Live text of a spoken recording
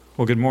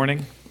Well, good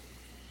morning.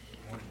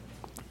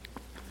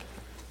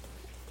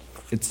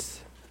 It's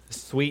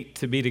sweet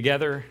to be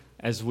together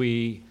as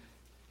we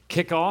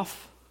kick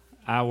off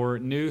our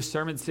new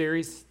sermon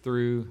series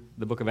through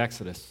the book of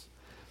Exodus.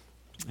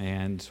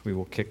 And we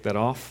will kick that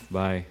off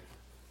by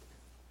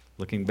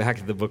looking back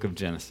at the book of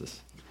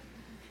Genesis.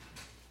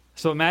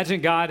 So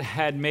imagine God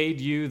had made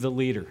you the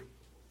leader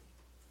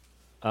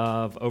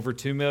of over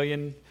 2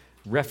 million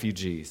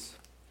refugees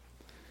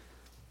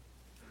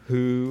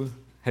who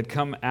had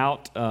come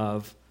out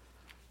of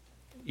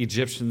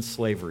Egyptian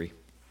slavery.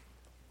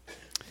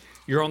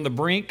 You're on the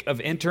brink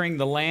of entering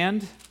the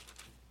land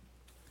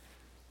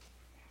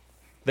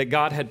that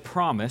God had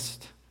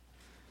promised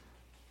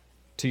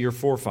to your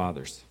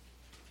forefathers.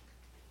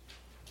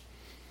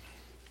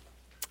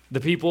 The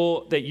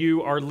people that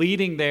you are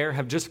leading there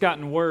have just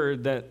gotten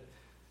word that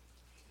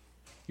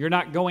you're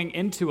not going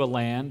into a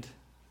land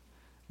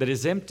that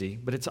is empty,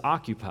 but it's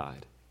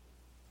occupied.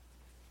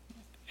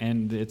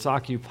 And it's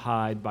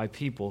occupied by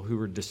people who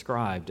are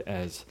described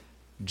as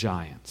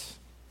giants.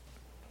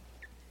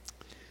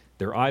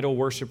 They're idol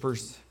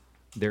worshipers.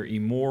 They're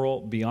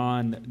immoral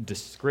beyond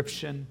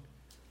description.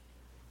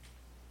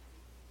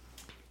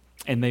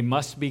 And they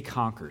must be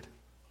conquered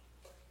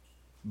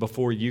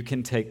before you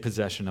can take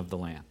possession of the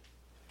land.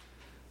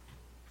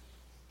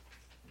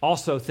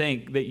 Also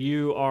think that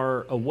you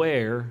are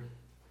aware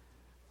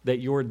that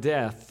your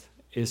death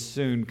is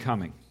soon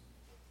coming.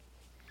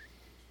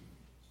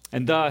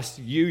 And thus,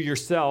 you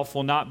yourself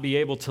will not be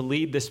able to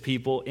lead this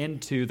people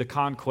into the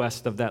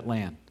conquest of that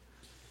land.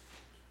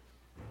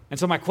 And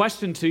so my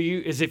question to you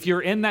is, if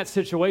you're in that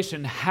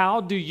situation, how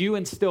do you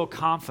instill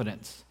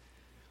confidence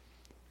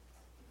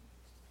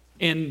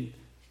in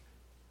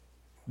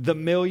the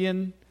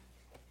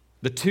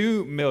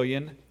 2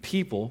 million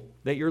people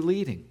that you're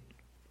leading?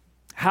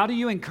 How do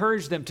you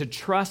encourage them to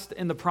trust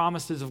in the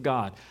promises of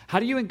God? How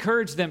do you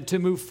encourage them to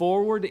move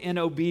forward in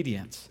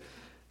obedience?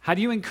 How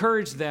do you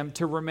encourage them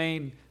to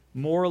remain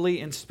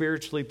morally and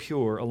spiritually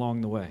pure along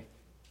the way?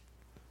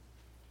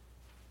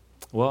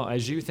 Well,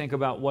 as you think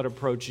about what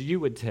approach you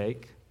would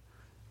take,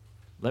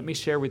 let me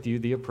share with you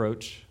the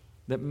approach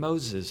that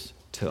Moses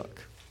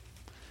took.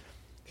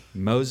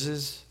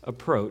 Moses'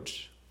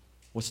 approach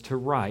was to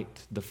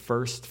write the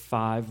first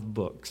 5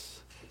 books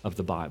of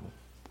the Bible.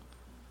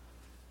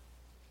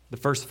 The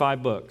first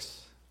 5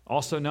 books,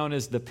 also known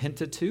as the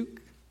Pentateuch,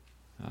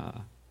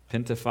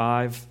 Penta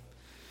 5,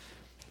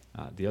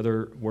 the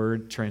other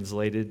word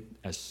translated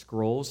as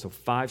scrolls, so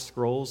 5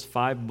 scrolls,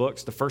 5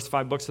 books, the first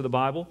 5 books of the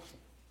Bible.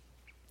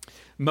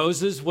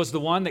 Moses was the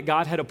one that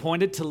God had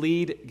appointed to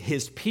lead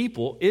his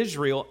people,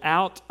 Israel,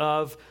 out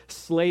of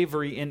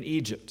slavery in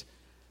Egypt.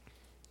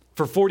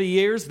 For 40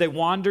 years, they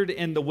wandered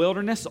in the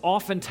wilderness,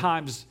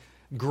 oftentimes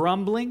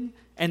grumbling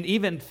and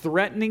even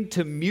threatening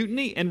to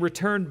mutiny and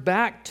return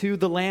back to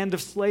the land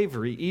of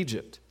slavery,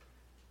 Egypt.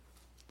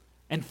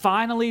 And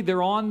finally,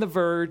 they're on the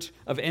verge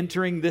of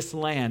entering this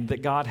land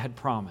that God had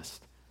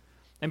promised.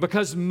 And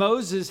because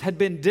Moses had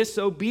been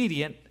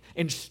disobedient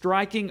in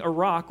striking a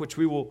rock, which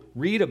we will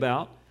read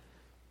about,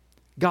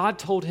 God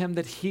told him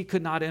that he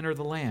could not enter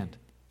the land.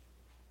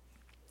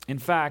 In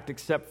fact,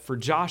 except for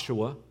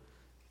Joshua,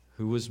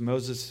 who was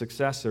Moses'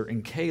 successor,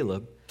 and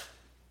Caleb,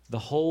 the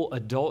whole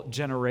adult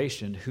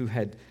generation who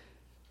had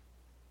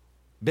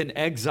been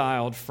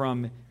exiled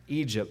from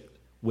Egypt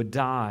would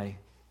die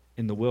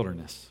in the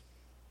wilderness.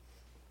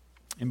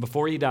 And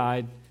before he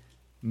died,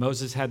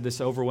 Moses had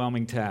this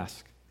overwhelming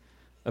task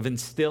of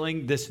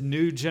instilling this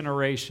new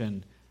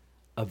generation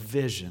a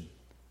vision,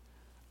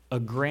 a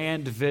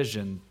grand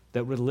vision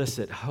that would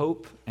elicit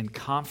hope and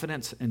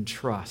confidence and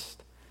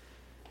trust.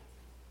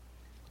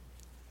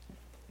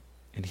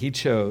 And he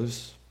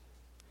chose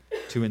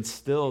to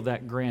instill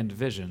that grand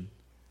vision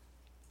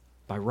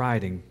by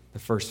writing the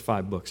first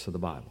 5 books of the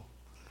Bible,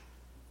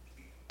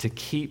 to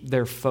keep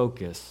their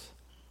focus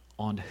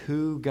on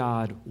who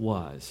God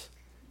was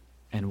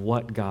and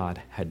what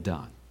God had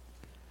done.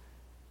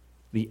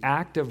 The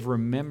act of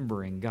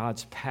remembering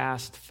God's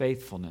past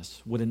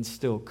faithfulness would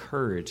instill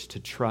courage to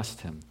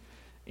trust him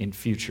in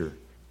future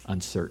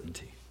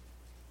uncertainty.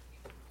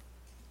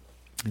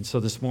 And so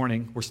this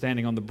morning, we're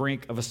standing on the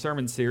brink of a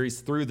sermon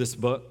series through this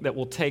book that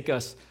will take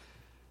us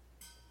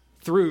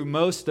through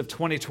most of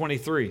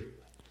 2023.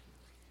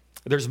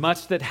 There's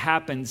much that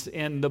happens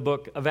in the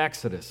book of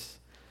Exodus.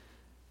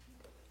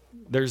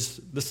 There's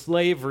the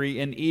slavery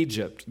in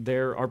Egypt.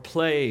 There are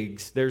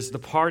plagues. There's the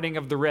parting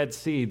of the Red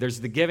Sea.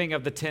 There's the giving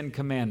of the 10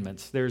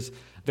 Commandments. There's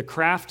the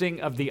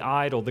crafting of the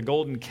idol, the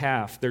golden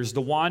calf. There's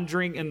the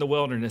wandering in the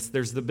wilderness.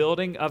 There's the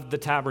building of the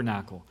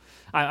tabernacle.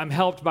 I'm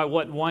helped by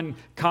what one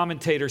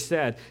commentator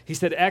said. He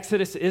said,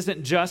 Exodus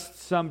isn't just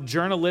some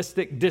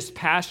journalistic,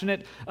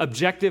 dispassionate,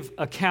 objective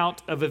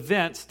account of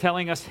events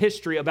telling us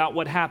history about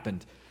what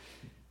happened.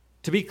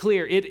 To be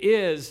clear, it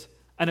is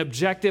an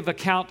objective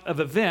account of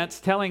events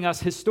telling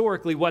us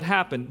historically what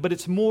happened, but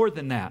it's more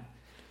than that.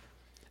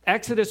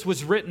 Exodus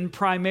was written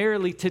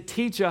primarily to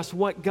teach us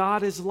what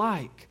God is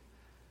like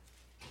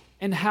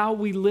and how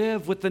we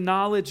live with the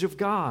knowledge of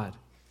God.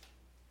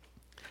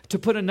 To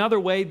put another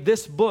way,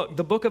 this book,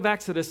 the book of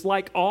Exodus,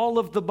 like all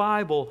of the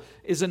Bible,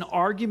 is an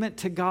argument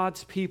to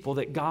God's people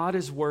that God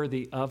is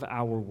worthy of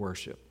our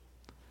worship.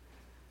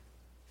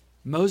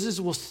 Moses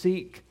will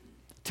seek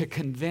to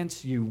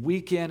convince you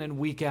week in and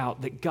week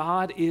out that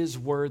God is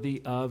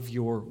worthy of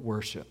your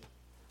worship.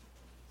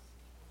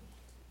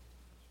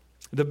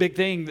 The big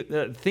theme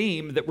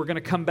that we're going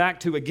to come back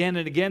to again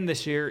and again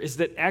this year is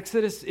that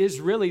Exodus is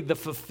really the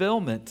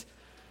fulfillment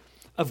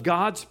of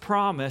God's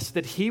promise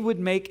that he would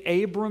make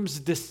Abram's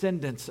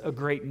descendants a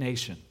great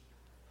nation.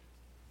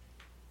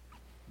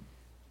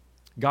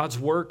 God's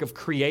work of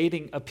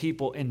creating a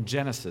people in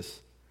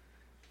Genesis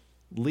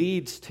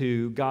leads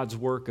to God's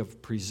work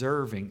of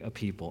preserving a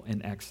people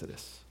in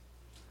Exodus.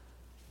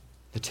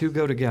 The two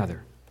go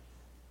together.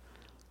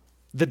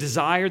 The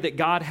desire that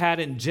God had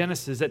in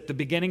Genesis at the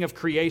beginning of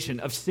creation,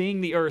 of seeing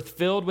the earth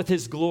filled with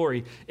his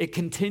glory, it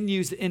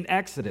continues in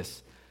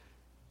Exodus.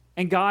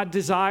 And God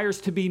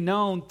desires to be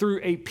known through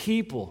a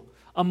people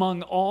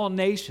among all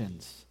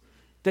nations,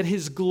 that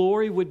his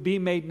glory would be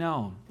made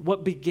known.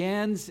 What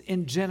begins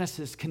in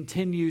Genesis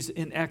continues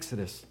in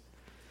Exodus.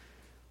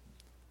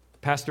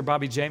 Pastor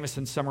Bobby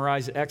Jamieson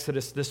summarized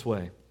Exodus this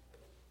way.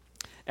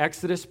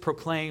 Exodus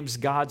proclaims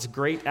God's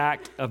great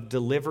act of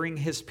delivering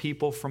his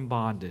people from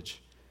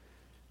bondage,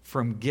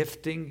 from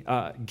gifting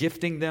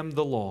them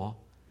the law,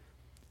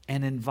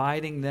 and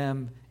inviting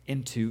them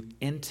into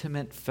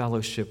intimate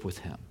fellowship with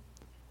him.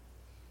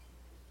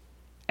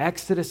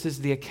 Exodus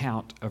is the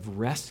account of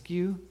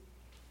rescue,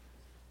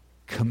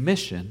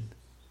 commission,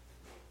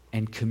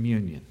 and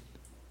communion.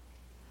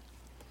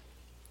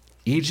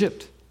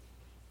 Egypt,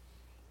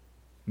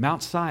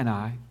 Mount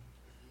Sinai,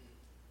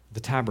 the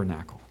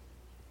tabernacle.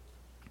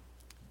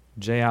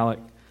 J. Alec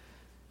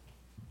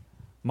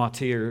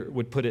Motyer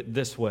would put it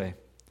this way.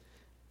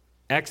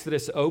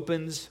 Exodus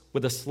opens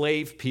with a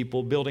slave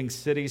people building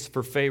cities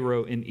for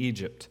Pharaoh in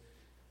Egypt.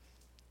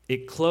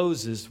 It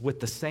closes with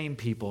the same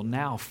people,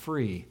 now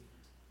free,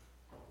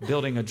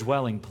 building a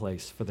dwelling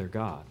place for their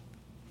God.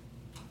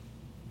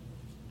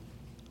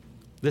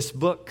 This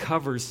book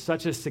covers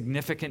such a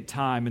significant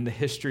time in the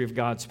history of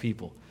God's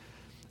people.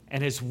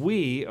 And as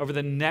we, over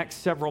the next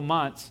several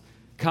months,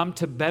 come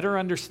to better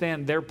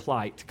understand their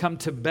plight, come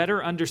to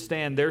better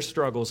understand their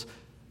struggles,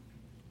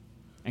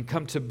 and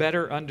come to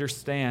better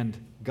understand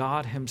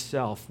God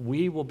himself,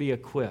 we will be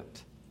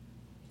equipped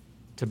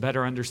to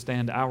better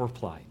understand our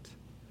plight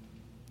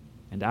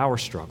and our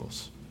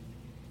struggles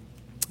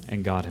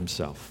and God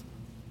himself.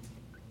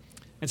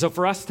 And so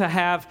for us to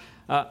have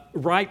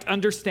right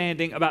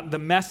understanding about the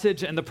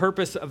message and the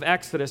purpose of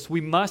Exodus, we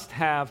must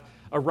have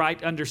a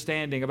right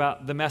understanding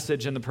about the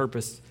message and the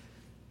purpose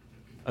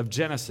of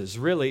Genesis,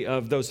 really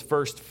of those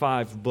first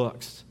 5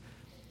 books.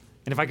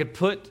 And if I could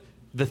put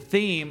the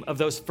theme of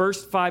those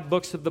first 5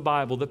 books of the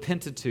Bible, the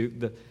Pentateuch,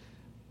 the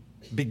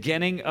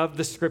beginning of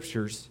the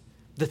Scriptures,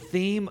 the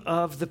theme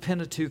of the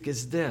Pentateuch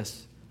is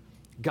this: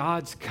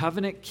 God's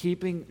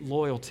covenant-keeping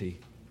loyalty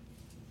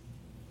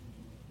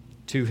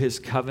to his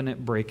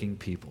covenant-breaking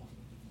people.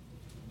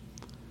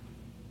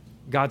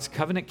 God's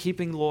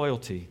covenant-keeping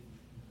loyalty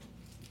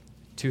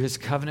to his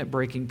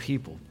covenant-breaking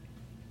people.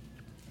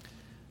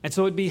 And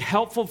so it'd be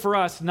helpful for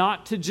us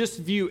not to just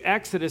view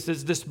Exodus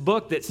as this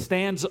book that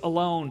stands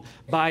alone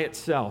by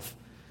itself.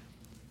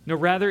 No,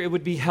 rather, it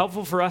would be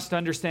helpful for us to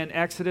understand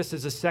Exodus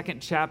as a second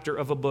chapter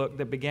of a book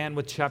that began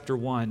with chapter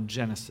 1,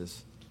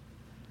 Genesis.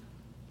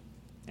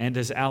 And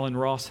as Alan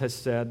Ross has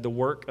said, the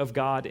work of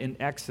God in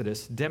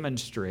Exodus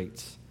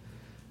demonstrates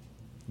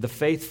the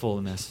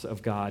faithfulness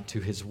of God to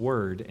his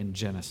word in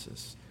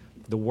Genesis.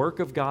 The work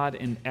of God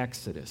in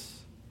Exodus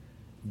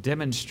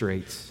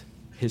demonstrates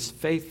his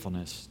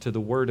faithfulness to the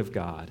word of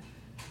God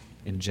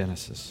in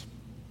Genesis.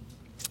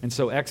 And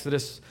so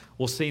Exodus,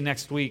 we'll see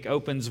next week,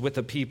 opens with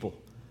a people.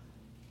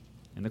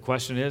 And the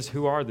question is,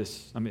 who are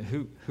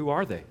who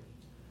are they?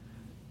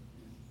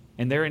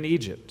 And they're in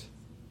Egypt.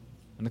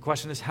 And the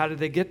question is, how did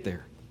they get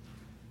there?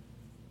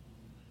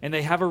 And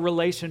they have a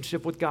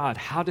relationship with God.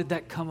 How did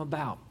that come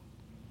about?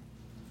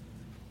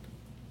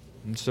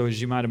 And so, as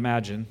you might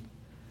imagine,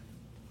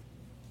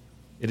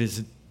 it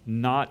is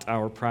not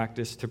our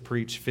practice to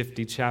preach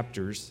 50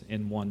 chapters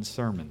in one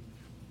sermon.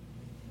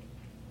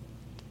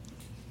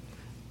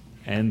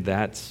 And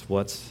that's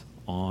what's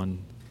on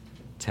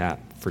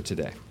tap for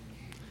today.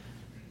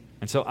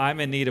 And so I'm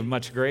in need of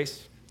much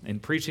grace in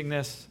preaching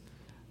this.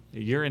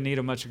 You're in need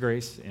of much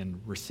grace in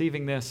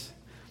receiving this.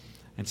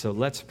 And so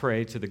let's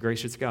pray to the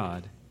gracious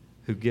God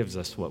who gives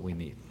us what we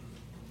need.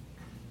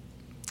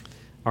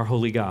 Our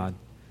holy God,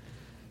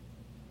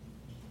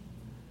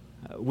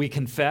 we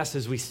confess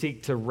as we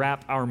seek to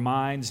wrap our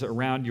minds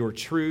around your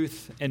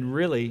truth and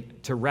really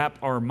to wrap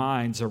our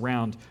minds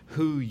around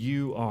who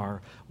you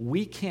are.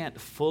 We can't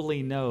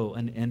fully know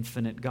an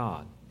infinite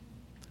God.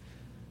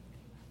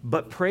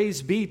 But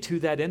praise be to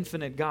that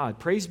infinite God.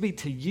 Praise be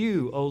to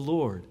you, O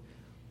Lord,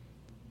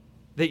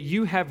 that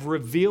you have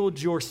revealed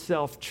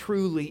yourself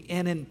truly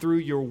in and through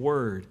your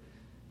word.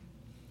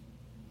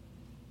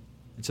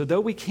 And so though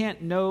we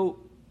can't know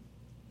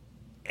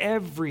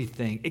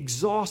everything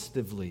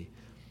exhaustively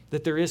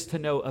that there is to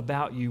know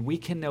about you, we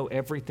can know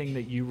everything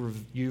that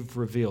you've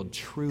revealed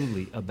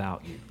truly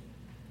about you.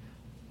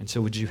 And so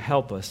would you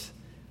help us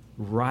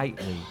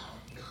rightly,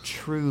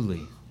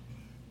 truly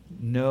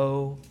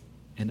know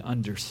and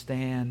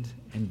understand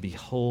and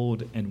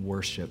behold and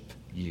worship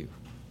you.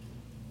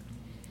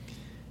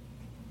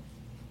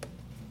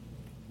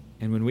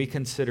 And when we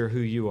consider who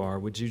you are,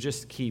 would you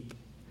just keep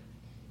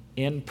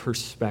in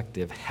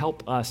perspective,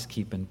 help us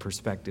keep in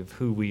perspective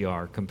who we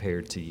are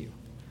compared to you.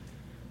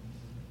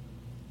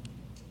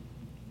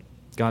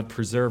 God,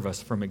 preserve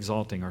us from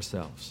exalting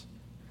ourselves.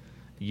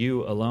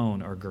 You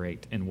alone are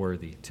great and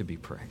worthy to be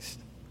praised.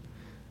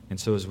 And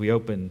so as we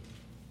open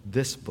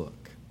this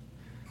book,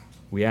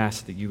 we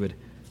ask that you would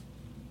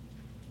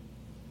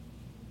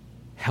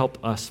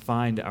help us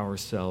find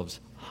ourselves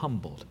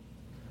humbled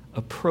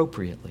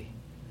appropriately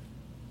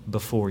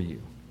before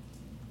you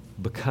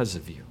because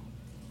of you.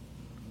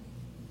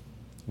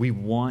 We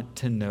want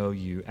to know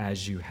you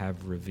as you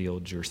have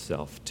revealed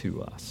yourself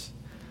to us.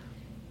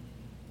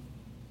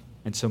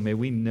 And so may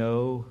we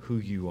know who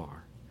you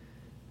are,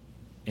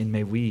 and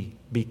may we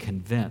be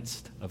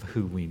convinced of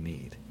who we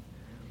need.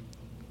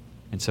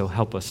 And so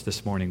help us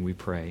this morning, we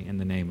pray, in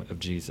the name of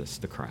Jesus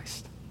the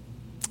Christ.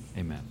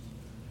 Amen.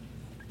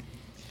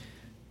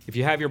 If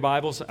you have your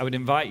Bibles, I would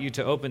invite you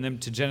to open them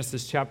to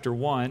Genesis chapter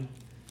 1.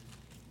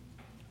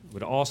 I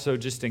would also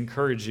just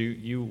encourage you,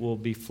 you will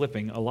be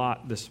flipping a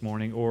lot this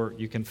morning, or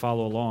you can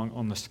follow along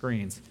on the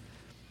screens.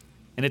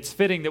 And it's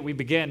fitting that we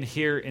begin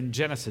here in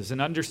Genesis.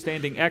 In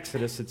understanding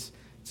Exodus, it's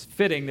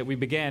fitting that we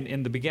begin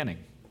in the beginning.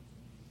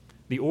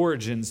 The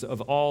origins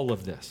of all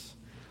of this.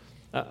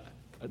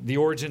 The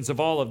origins of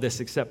all of this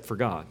except for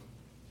God.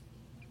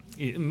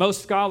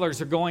 Most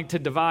scholars are going to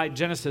divide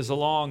Genesis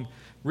along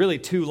really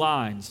two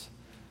lines.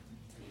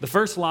 The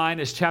first line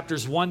is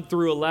chapters 1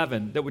 through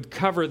 11 that would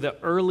cover the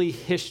early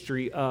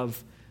history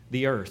of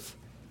the earth.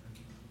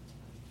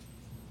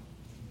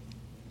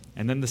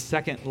 And then the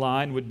second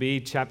line would be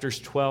chapters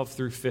 12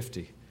 through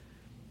 50,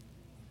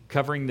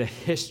 covering the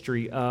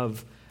history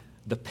of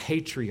the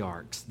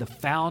patriarchs, the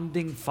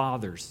founding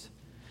fathers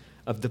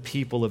of the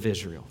people of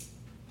Israel.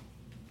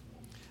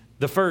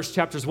 The first,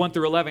 chapters 1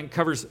 through 11,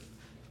 covers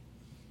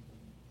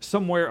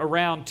somewhere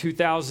around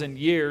 2,000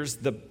 years.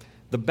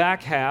 The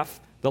back half,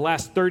 the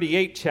last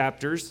 38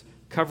 chapters,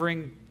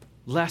 covering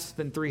less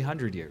than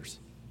 300 years.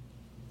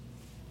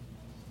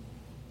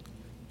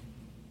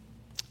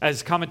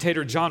 As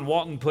commentator John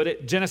Walton put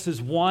it, Genesis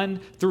 1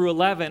 through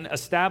 11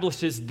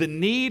 establishes the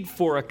need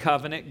for a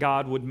covenant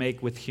God would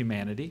make with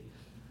humanity.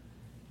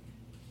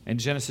 And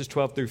Genesis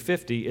 12 through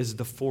 50 is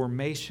the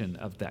formation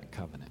of that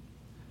covenant.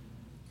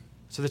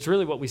 So that's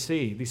really what we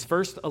see. These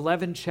first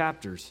 11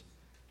 chapters,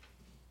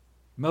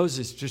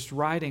 Moses just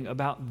writing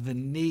about the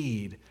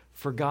need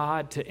for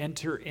God to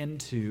enter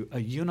into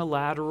a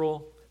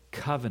unilateral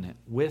covenant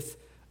with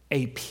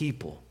a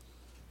people,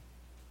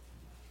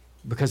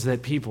 because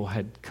that people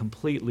had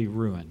completely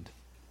ruined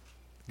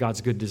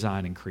God's good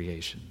design in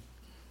creation.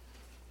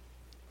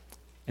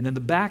 And then the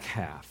back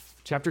half,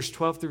 chapters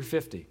 12 through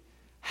 50,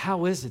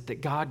 how is it that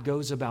God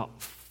goes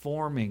about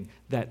forming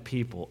that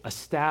people,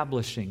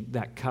 establishing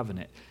that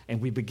covenant?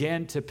 And we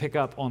begin to pick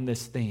up on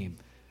this theme,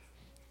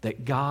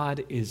 that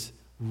God is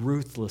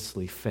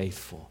ruthlessly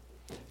faithful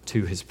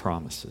to his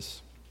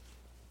promises.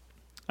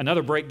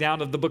 Another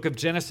breakdown of the book of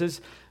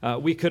Genesis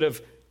we could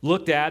have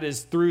looked at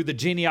is through the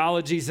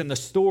genealogies and the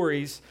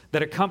stories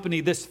that accompany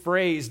this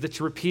phrase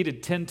that's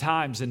repeated 10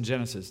 times in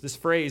Genesis. This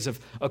phrase of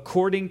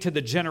according to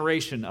the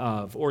generation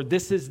of, or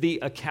this is the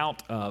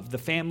account of, the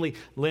family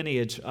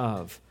lineage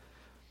of.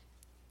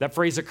 That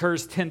phrase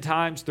occurs 10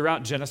 times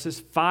throughout Genesis,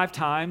 5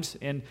 times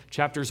in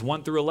chapters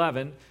 1 through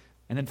 11,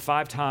 and then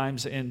 5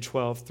 times in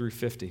 12 through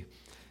 50.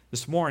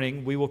 This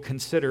morning, we will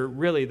consider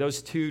really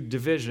those two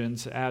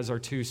divisions as our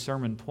two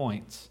sermon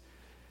points.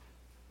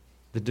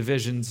 The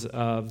divisions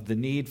of the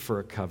need for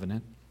a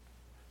covenant,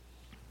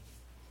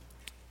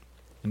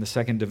 and the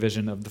second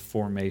division of the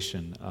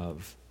formation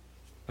of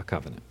a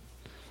covenant.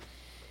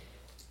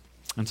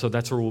 And so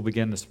that's where we'll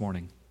begin this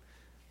morning.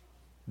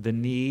 The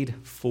need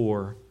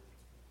for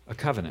a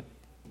covenant.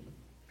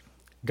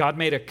 God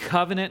made a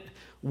covenant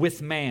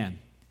with man,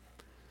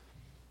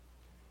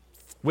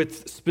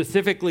 with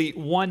specifically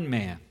one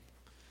man.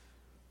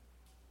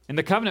 And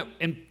the covenant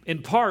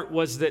in part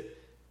was that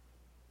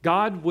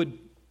God would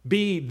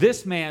be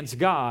this man's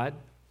God,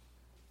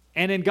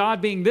 and in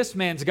God being this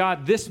man's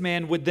God, this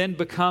man would then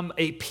become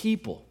a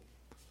people.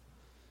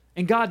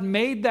 And God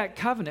made that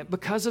covenant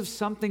because of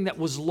something that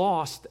was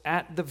lost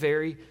at the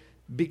very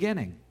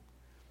beginning.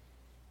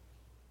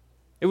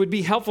 It would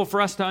be helpful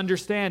for us to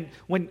understand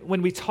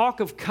when we talk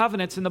of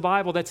covenants in the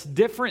Bible, that's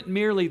different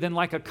merely than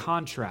like a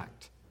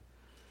contract.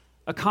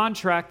 A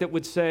contract that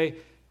would say,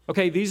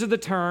 okay, these are the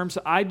terms,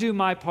 I do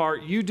my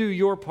part, you do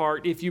your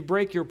part. If you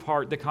break your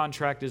part, the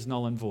contract is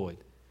null and void.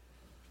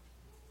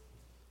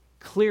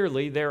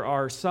 Clearly, there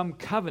are some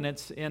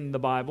covenants in the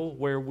Bible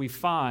where we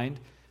find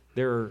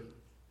there are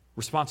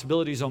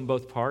responsibilities on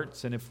both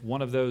parts, and if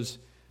one of those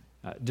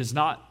does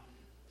not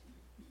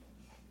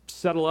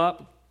settle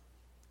up,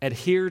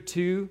 adhere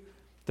to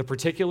the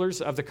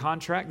particulars of the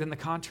contract, then the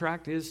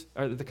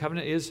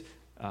covenant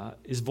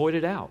is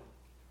voided out.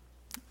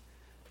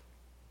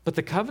 But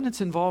the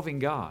covenants involving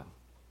God,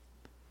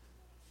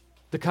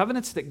 the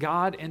covenants that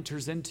God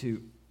enters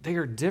into, they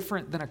are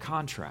different than a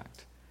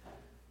contract.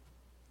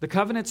 The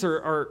covenants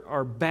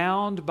are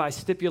bound by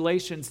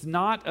stipulations,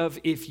 not of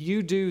if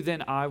you do,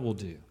 then I will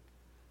do.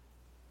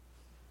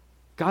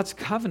 God's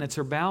covenants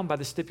are bound by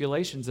the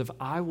stipulations of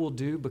I will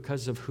do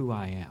because of who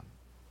I am.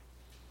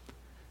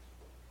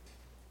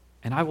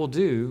 And I will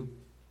do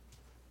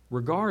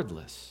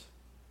regardless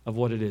of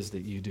what it is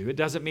that you do. It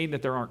doesn't mean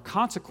that there aren't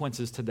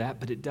consequences to that,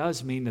 but it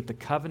does mean that the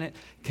covenant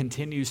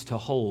continues to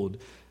hold,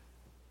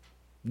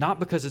 not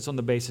because it's on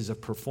the basis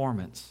of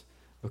performance,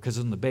 because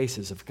it's on the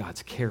basis of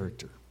God's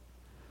character.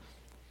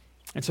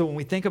 And so when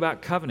we think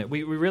about covenant,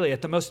 we really,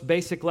 at the most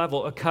basic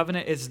level, a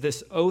covenant is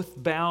this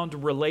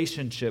oath-bound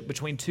relationship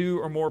between two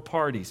or more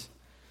parties.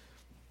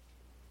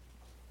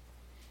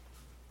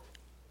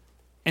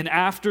 And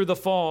after the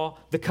fall,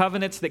 the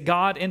covenants that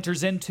God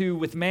enters into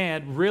with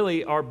man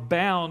really are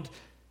bound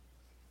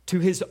to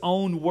his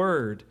own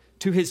word,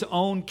 to his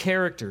own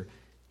character.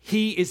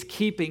 He is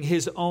keeping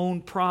his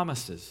own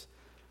promises.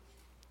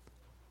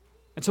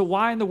 And so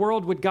why in the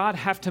world would God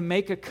have to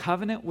make a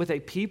covenant with a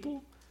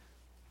people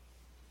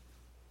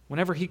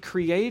whenever he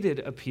created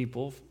a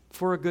people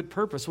for a good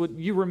purpose? Well,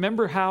 you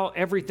remember how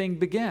everything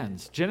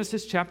begins.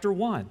 Genesis chapter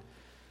 1.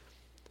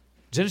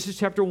 Genesis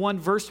chapter 1,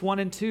 verse 1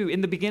 and 2.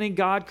 In the beginning,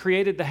 God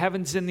created the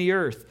heavens and the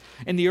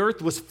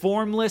earth was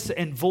formless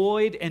and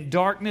void, and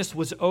darkness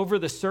was over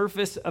the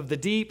surface of the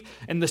deep,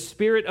 and the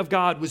Spirit of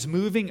God was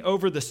moving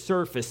over the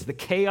surface, the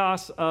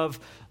chaos of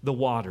the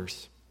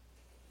waters.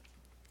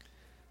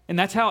 And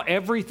that's how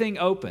everything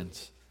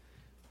opens.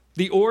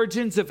 The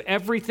origins of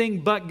everything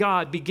but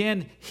God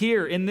begin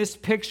here in this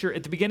picture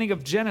at the beginning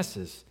of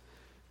Genesis.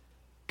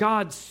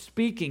 God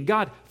speaking,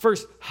 God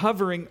first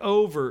hovering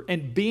over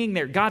and being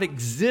there, God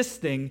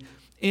existing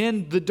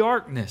in the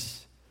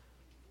darkness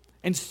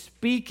and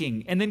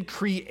speaking and then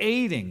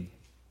creating.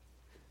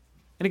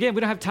 And again, we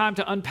don't have time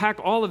to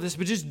unpack all of this,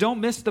 but just don't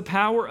miss the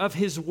power of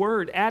his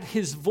word. At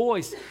his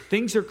voice,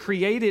 things are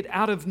created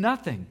out of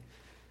nothing.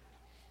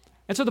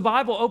 And so the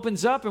Bible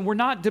opens up, and we're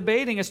not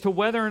debating as to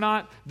whether or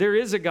not there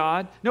is a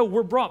God. No,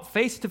 we're brought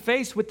face to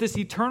face with this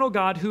eternal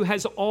God who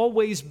has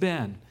always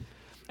been.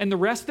 And the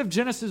rest of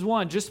Genesis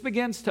 1 just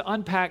begins to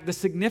unpack the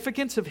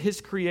significance of his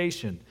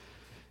creation.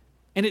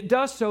 And it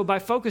does so by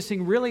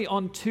focusing really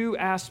on two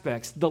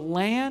aspects: the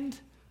land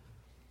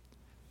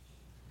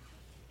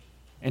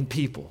and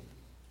people.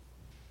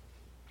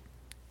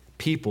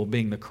 People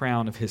being the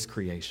crown of his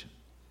creation.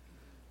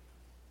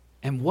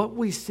 And what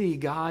we see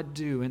God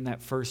do in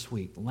that first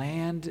week,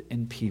 land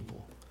and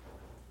people,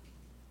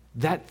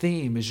 that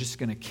theme is just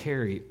going to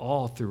carry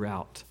all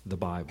throughout the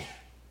Bible.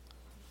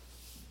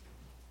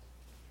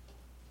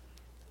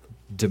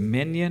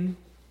 Dominion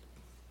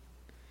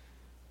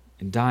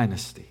and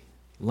dynasty,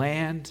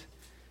 land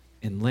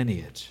and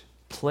lineage,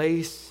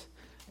 place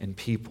and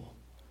people.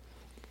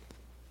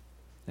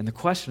 And the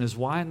question is,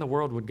 why in the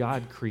world would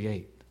God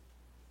create?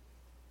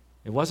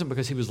 It wasn't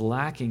because he was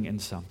lacking in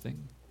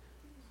something.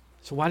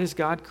 So why does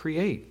God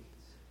create?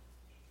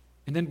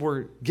 And then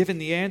we're given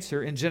the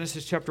answer in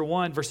Genesis chapter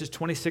 1, verses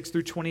 26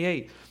 through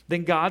 28.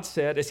 Then God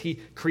said, as he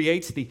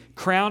creates the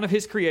crown of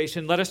his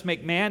creation, let us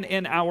make man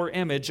in our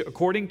image,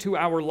 according to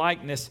our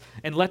likeness,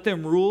 and let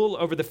them rule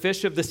over the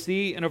fish of the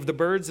sea and over the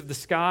birds of the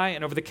sky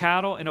and over the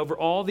cattle and over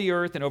all the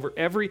earth and over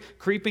every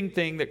creeping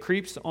thing that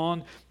creeps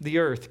on the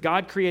earth.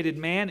 God created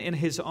man in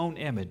his own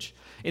image.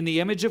 In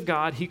the image of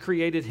God, he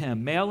created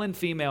him. Male and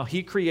female,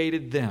 he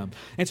created them.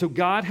 And so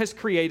God has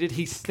created,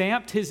 he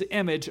stamped his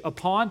image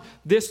upon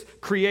this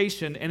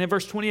creation. And in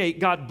verse 28,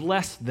 God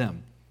blessed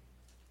them.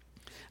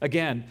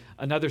 Again,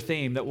 another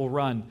theme that will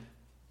run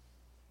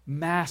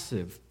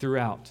massive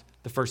throughout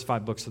the first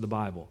 5 books of the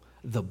Bible.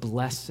 The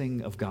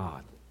blessing of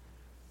God.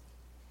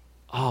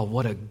 Oh,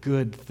 what a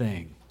good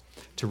thing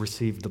to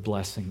receive the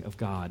blessing of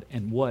God.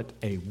 And what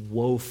a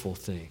woeful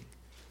thing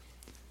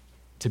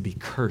to be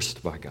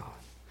cursed by God.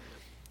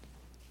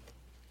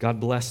 God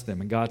blessed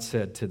them, and God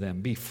said to them,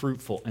 be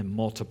fruitful and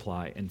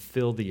multiply and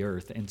fill the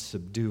earth and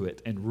subdue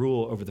it and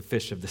rule over the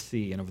fish of the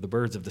sea and over the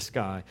birds of the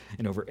sky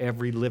and over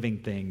every living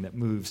thing that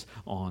moves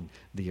on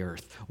the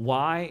earth.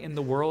 Why in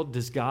the world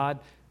does God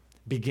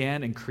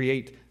begin and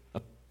create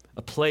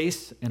a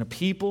place and a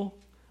people,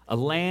 a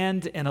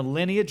land and a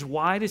lineage?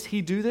 Why does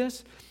he do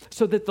this?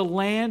 So that the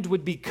land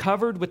would be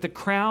covered with the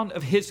crown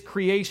of his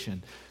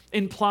creation,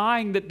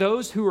 implying that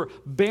those who are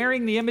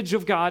bearing the image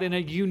of God in a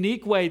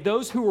unique way,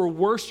 those who are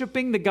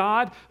worshiping the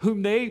God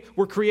whom they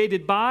were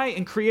created by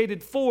and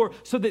created for,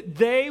 so that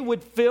they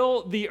would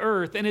fill the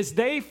earth. And as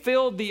they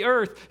filled the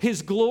earth,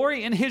 his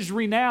glory and his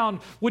renown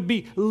would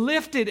be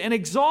lifted and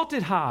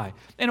exalted high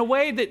in a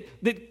way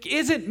that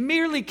isn't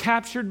merely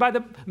captured by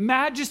the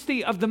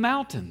majesty of the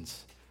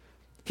mountains.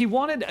 He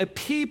wanted a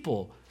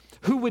people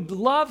who would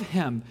love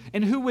him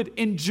and who would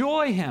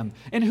enjoy him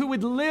and who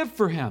would live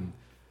for him.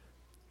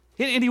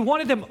 And he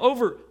wanted them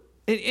over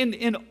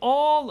In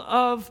all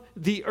of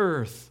the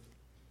earth,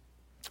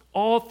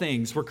 all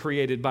things were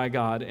created by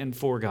God and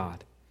for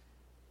God.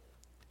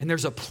 And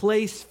there's a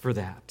place for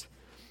that.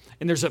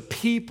 And there's a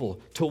people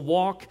to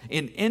walk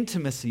in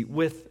intimacy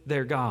with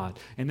their God.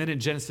 And then in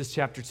Genesis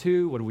chapter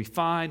 2, what do we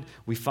find?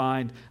 We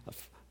find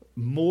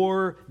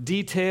more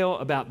detail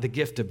about the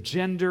gift of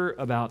gender,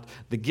 about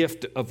the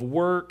gift of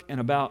work, and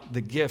about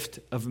the gift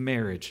of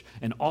marriage.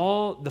 And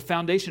all the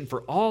foundation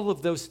for all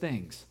of those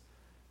things,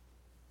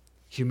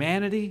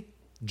 humanity,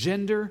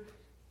 gender,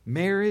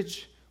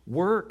 marriage,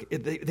 work,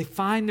 they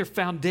find their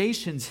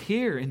foundations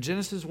here in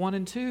Genesis 1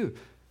 and 2.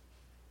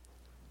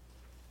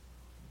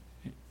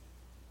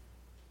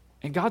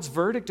 And God's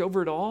verdict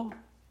over it all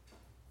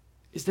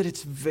is that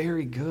it's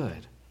very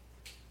good.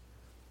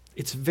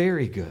 It's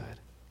very good.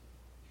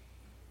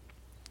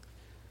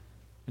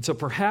 And so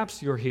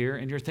perhaps you're here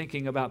and you're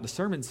thinking about the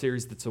sermon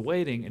series that's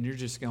awaiting, and you're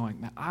just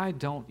going,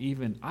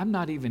 man, I'm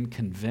not even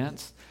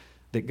convinced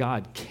that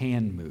God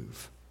can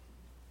move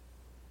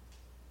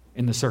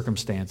in the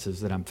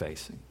circumstances that I'm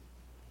facing.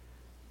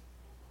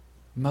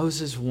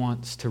 Moses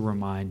wants to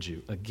remind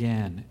you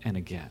again and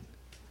again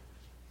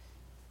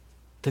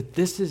that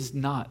this is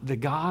not, the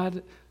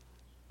God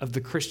of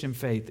the Christian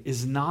faith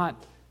is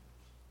not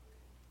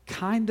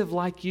kind of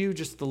like you,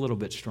 just a little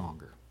bit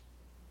stronger.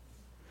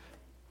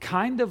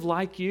 Kind of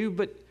like you,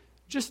 but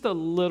just a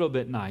little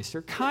bit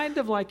nicer. Kind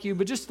of like you,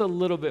 but just a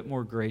little bit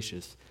more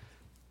gracious.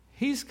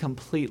 He's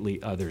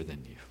completely other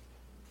than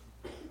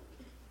you.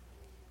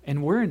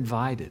 And we're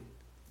invited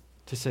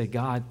to say,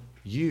 God,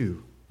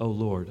 you, O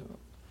Lord,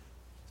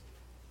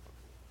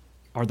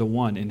 are the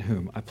one in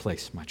whom I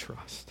place my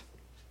trust.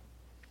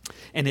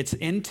 And it's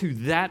into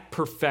that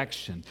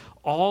perfection,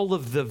 all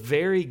of the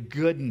very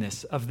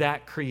goodness of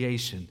that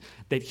creation,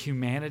 that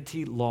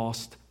humanity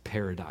lost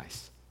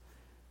paradise.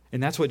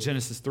 And that's what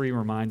Genesis 3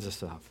 reminds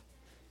us of.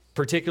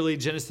 Particularly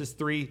Genesis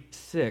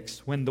 3:6,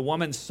 when the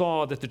woman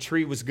saw that the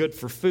tree was good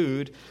for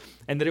food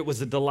and that it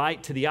was a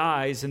delight to the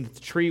eyes and that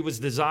the tree was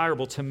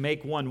desirable to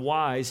make one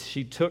wise,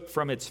 she took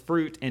from its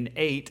fruit and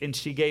ate, and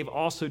she gave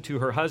also to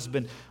her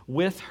husband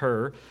with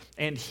her,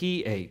 and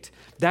he ate.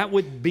 That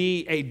would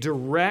be a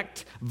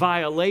direct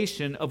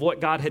violation of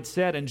what God had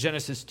said in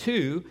Genesis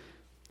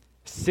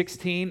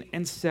 2:16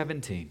 and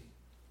 17.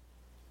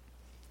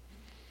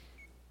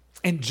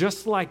 And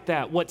just like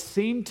that, what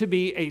seemed to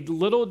be a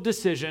little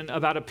decision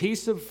about a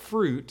piece of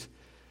fruit,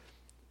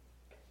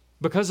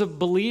 because of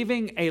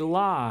believing a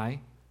lie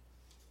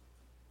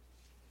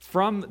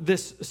from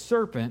this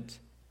serpent,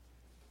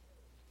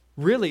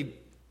 really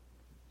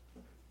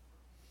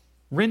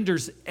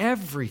renders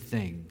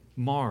everything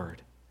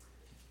marred.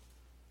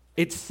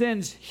 It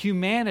sends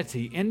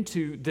humanity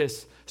into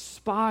this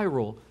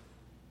spiral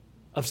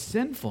of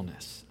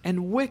sinfulness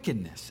and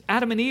wickedness.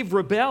 Adam and Eve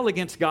rebel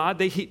against God.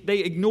 They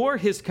ignore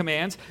his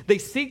commands. They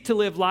seek to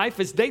live life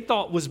as they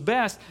thought was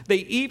best. They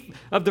eat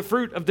of the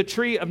fruit of the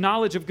tree of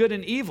knowledge of good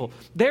and evil.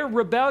 Their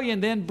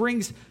rebellion then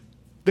brings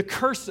the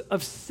curse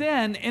of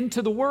sin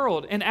into the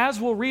world. And as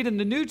we'll read in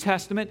the New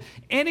Testament,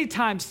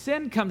 anytime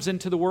sin comes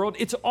into the world,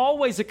 it's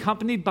always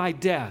accompanied by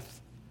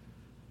death.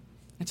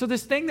 And so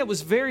this thing that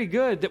was very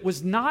good, that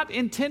was not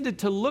intended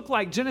to look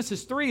like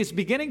Genesis 3, is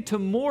beginning to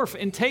morph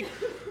and take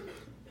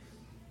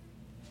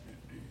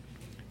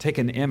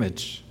an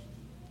image,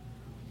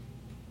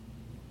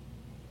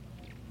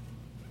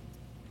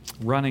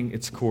 running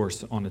its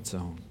course on its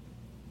own.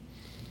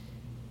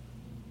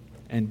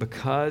 And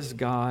because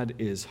God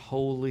is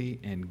holy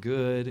and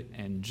good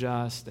and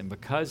just, and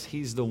because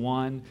he's the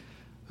one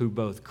who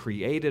both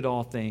created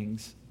all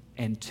things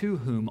and to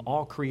whom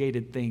all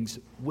created things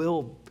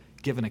will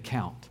give an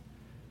account,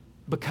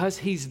 because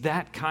he's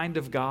that kind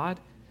of God,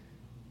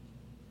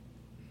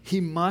 he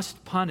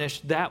must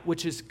punish that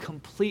which is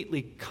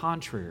completely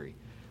contrary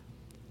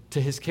to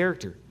his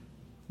character.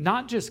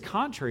 Not just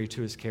contrary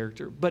to his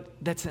character, but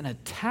that's an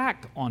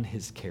attack on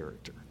his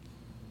character.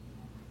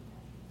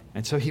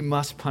 And so he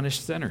must punish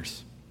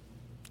sinners,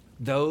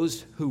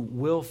 those who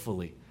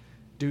willfully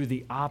do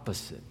the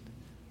opposite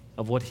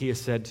of what he has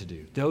said to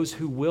do, those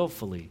who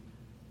willfully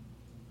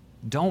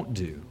don't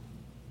do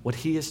what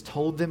he has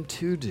told them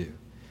to do.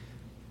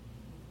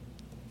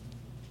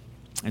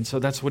 And so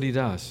that's what he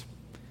does.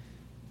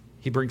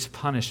 He brings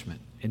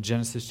punishment in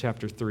Genesis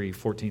chapter 3,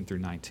 14 through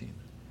 19.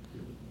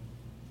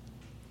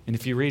 And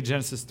if you read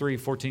Genesis 3,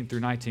 14 through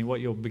 19,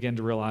 what you'll begin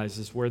to realize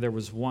is where there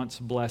was once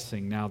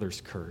blessing, now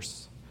there's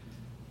curse.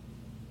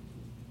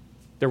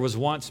 There was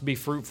once be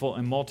fruitful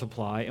and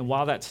multiply, and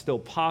while that's still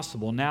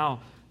possible, now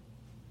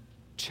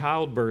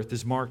childbirth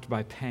is marked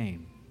by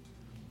pain.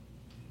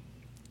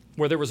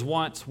 Where there was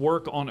once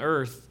work on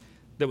earth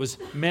that was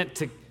meant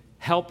to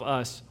help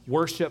us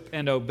worship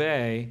and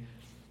obey,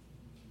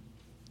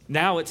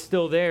 now it's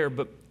still there,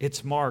 but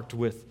it's marked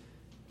with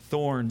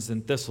thorns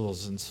and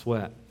thistles and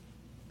sweat.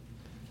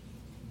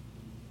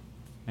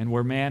 And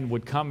where man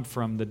would come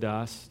from the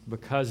dust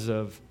because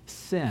of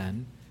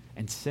sin,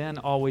 and sin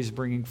always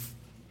bringing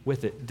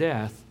with it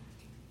death,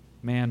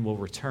 man will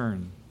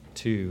return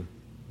to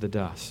the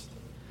dust.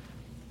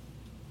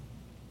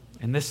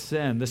 And this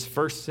sin, this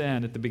first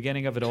sin at the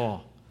beginning of it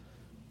all,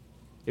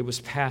 it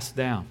was passed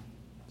down.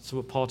 That's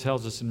what Paul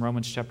tells us in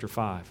Romans chapter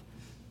 5,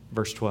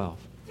 verse 12.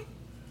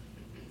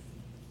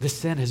 This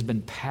sin has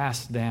been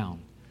passed down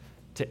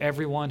to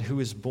everyone who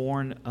is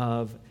born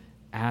of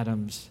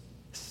Adam's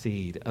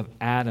seed, of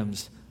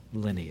Adam's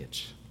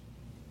lineage.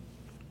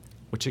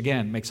 Which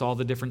again makes all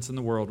the difference in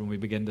the world when we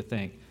begin to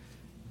think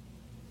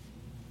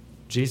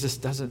Jesus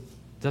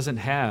doesn't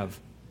have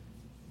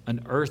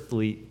an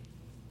earthly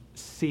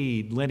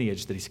seed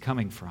lineage that he's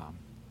coming from.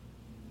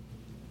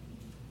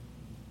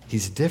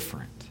 He's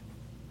different.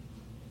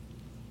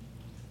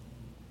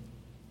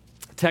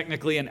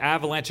 Technically, an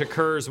avalanche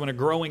occurs when a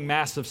growing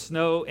mass of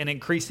snow and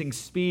increasing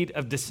speed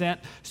of descent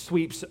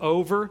sweeps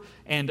over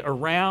and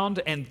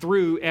around and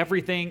through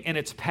everything in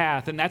its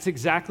path. And that's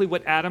exactly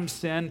what Adam's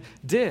sin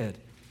did.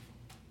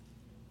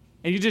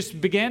 And you just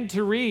begin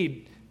to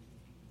read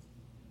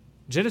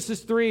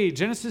Genesis 3,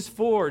 Genesis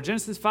 4,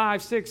 Genesis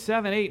 5, 6,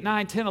 7, 8,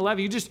 9, 10,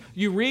 11.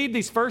 You read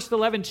these first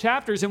 11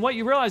 chapters, and what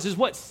you realize is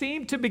what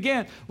seemed to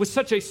begin with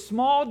such a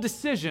small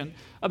decision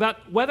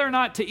about whether or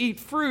not to eat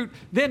fruit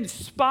then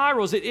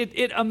spirals.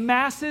 It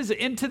amasses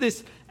into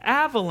this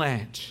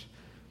avalanche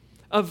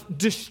of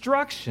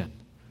destruction.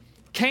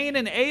 Cain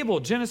and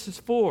Abel, Genesis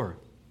 4.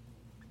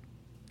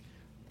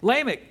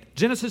 Lamech,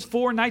 Genesis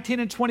 4,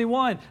 19 and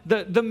 21.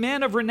 The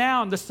men of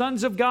renown, the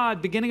sons of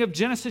God, beginning of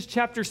Genesis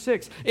chapter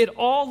 6. It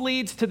all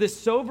leads to this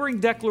sobering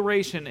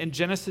declaration in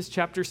Genesis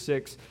chapter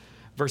 6,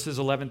 verses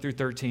 11 through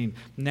 13.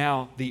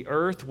 Now the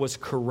earth was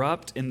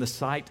corrupt in the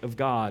sight of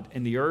God,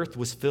 and the earth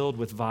was filled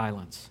with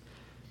violence.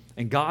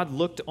 And God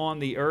looked on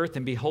the earth,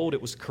 and behold,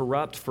 it was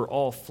corrupt, for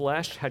all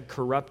flesh had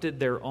corrupted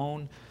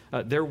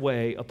their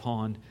way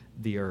upon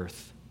the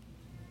earth.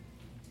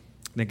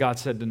 Then God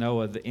said to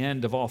Noah, the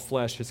end of all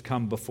flesh has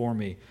come before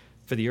me,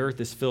 for the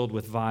earth is filled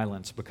with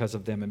violence because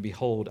of them, and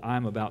behold, I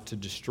am about to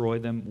destroy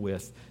them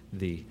with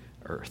the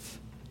earth.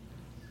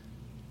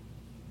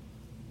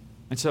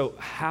 And so,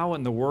 how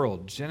in the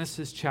world?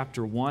 Genesis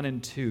chapter 1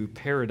 and 2,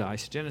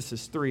 paradise.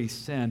 Genesis 3,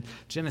 sin.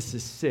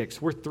 Genesis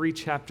 6, we're 3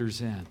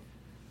 chapters in.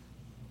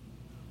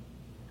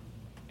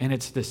 And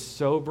it's this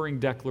sobering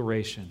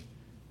declaration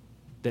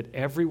that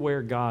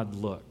everywhere God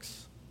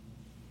looks,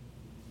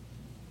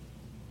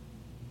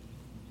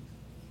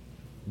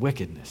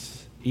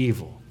 wickedness,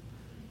 evil,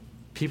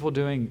 people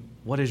doing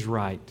what is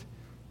right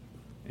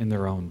in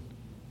their own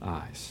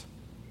eyes.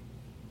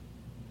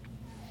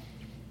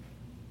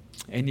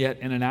 And yet,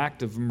 in an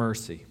act of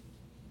mercy,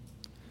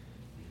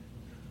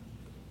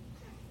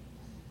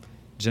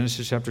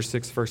 Genesis chapter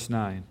 6, verse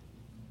 9,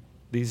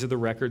 these are the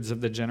records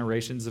of the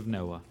generations of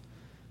Noah.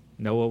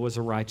 Noah was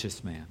a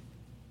righteous man.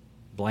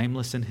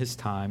 Blameless in his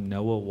time,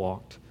 Noah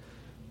walked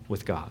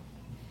with God.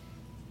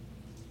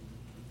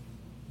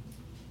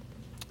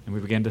 And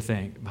we begin to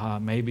think,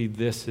 maybe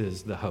this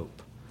is the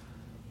hope.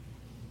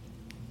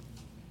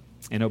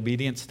 In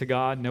obedience to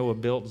God, Noah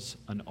builds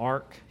an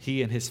ark.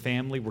 He and his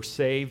family were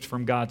saved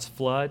from God's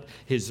flood.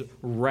 His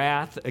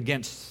wrath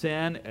against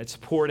sin, it's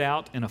poured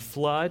out in a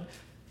flood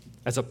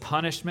as a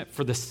punishment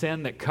for the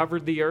sin that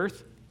covered the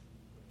earth.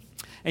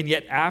 And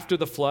yet after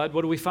the flood,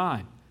 what do we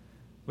find?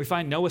 We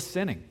find Noah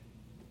sinning.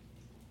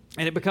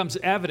 And it becomes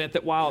evident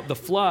that while the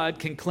flood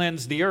can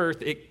cleanse the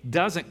earth, it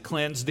doesn't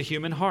cleanse the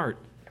human heart.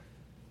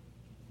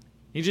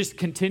 You just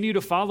continue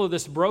to follow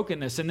this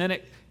brokenness, and then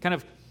it kind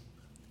of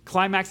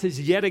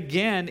climaxes yet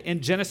again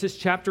in Genesis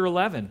chapter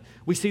 11.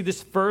 We see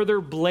this further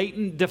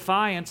blatant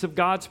defiance of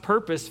God's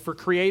purpose for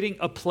creating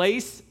a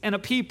place and a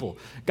people.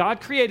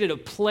 God created a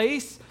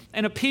place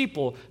and a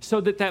people so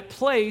that that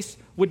place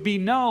would be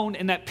known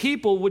and that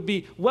people would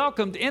be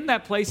welcomed in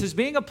that place as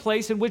being a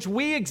place in which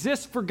we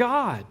exist for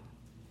God.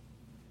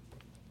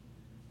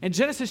 In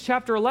Genesis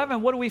chapter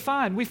 11, what do we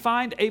find? We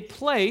find a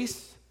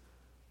place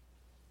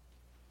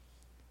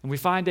and we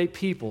find a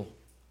people.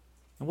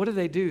 And what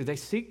do? They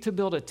seek to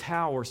build a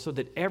tower so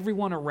that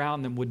everyone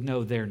around them would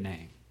know their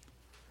name.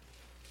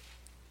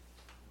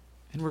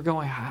 And we're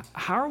going,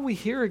 how are we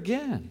here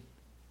again?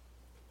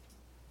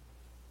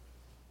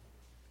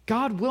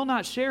 God will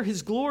not share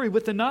his glory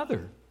with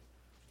another.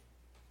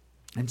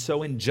 And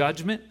so in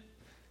judgment,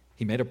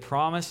 he made a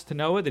promise to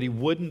Noah that he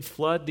wouldn't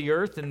flood the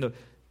earth in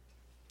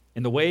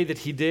the way that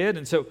he did.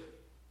 And so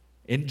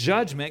in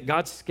judgment,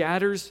 God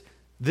scatters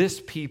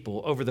this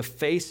people over the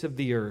face of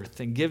the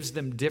earth and gives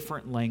them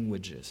different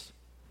languages.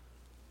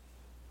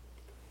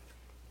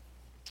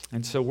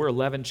 And so we're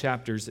 11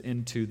 chapters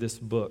into this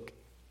book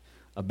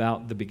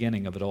about the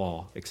beginning of it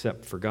all,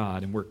 except for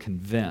God, and we're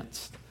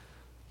convinced.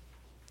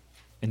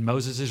 And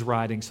Moses is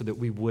writing so that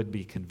we would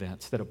be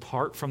convinced that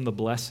apart from the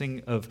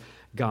blessing of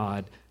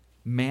God,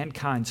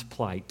 mankind's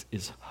plight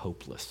is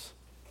hopeless.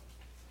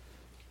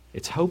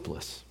 It's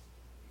hopeless.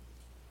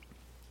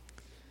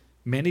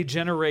 Many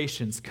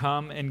generations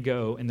come and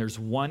go, and there's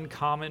one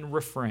common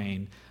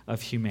refrain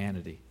of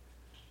humanity.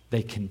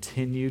 They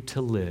continue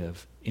to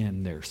live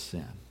in their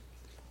sin.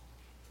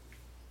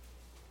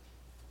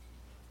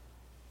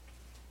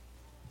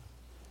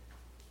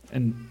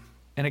 And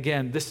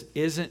again, this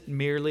isn't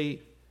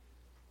merely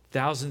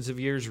thousands of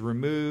years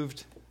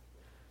removed.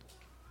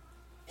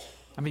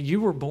 I mean,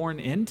 you were born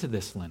into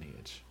this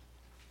lineage.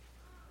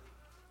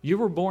 You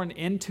were born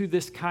into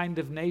this kind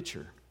of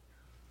nature.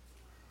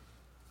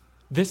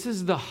 This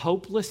is the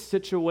hopeless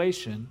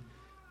situation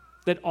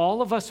that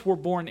all of us were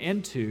born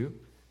into.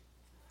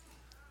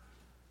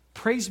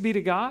 Praise be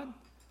to God.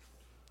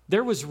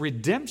 There was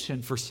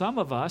redemption for some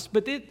of us,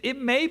 but it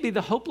may be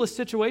the hopeless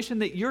situation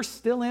that you're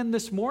still in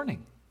this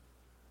morning.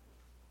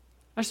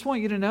 I just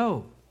want you to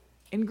know,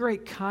 in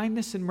great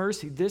kindness and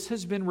mercy, this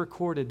has been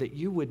recorded that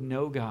you would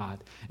know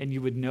God, and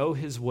you would know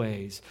His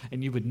ways,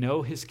 and you would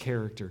know His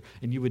character,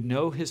 and you would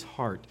know His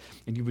heart,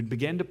 and you would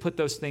begin to put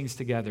those things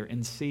together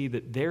and see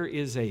that there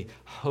is a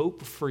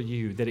hope for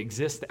you that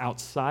exists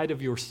outside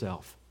of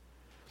yourself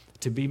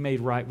to be made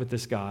right with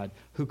this God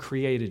who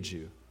created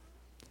you,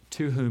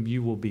 to whom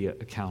you will be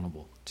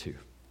accountable to.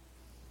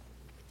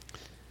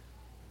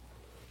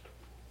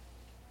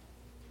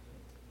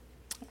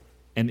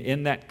 And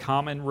in that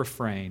common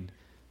refrain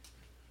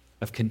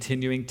of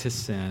continuing to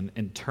sin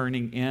and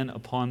turning in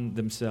upon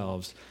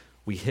themselves,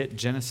 we hit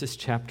Genesis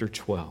chapter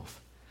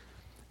 12.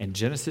 And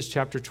Genesis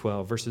chapter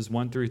 12, verses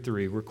 1 through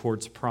 3,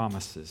 records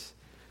promises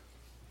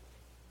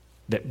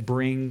that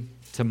bring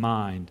to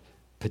mind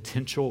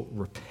potential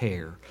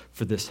repair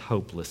for this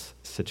hopeless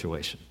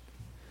situation.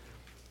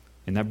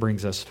 And that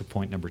brings us to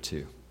point number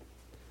 2.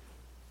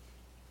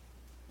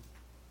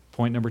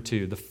 Point number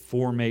 2, the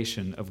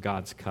formation of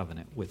God's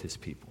covenant with His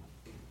people.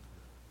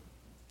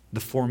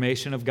 The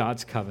formation of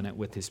God's covenant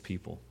with His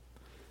people.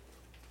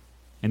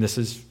 And this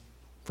is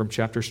from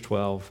chapters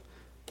 12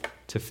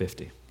 to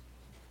 50.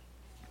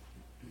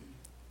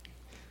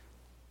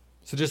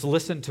 So just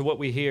listen to what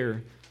we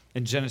hear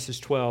in Genesis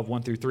 12,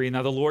 1 through 3.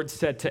 Now the Lord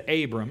said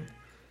to Abram,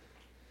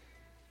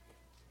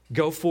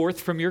 "Go forth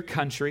from your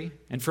country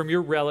and from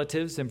your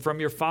relatives and from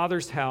your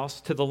father's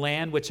house to the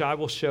land which I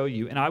will show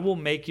you, and I will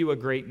make you a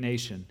great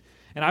nation.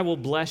 And I will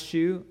bless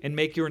you and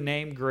make your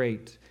name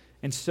great.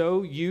 And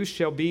so you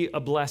shall be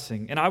a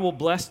blessing. And I will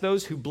bless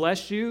those who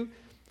bless you,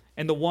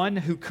 and the one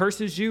who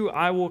curses you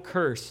I will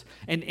curse.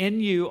 And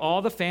in you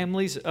all the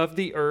families of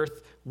the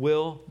earth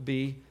will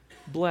be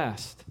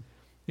blessed."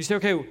 You say,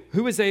 okay,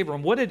 who is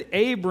Abram? What did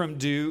Abram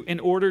do in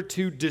order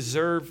to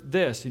deserve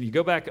this? And you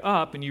go back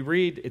up and you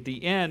read at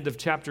the end of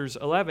chapters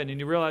 11 and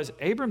you realize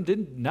Abram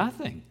did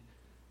nothing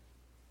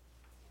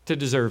to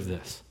deserve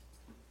this.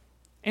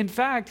 In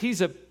fact, he's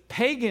a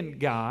pagan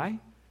guy,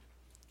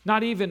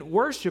 not even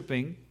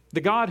worshiping the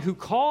God who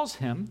calls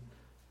him.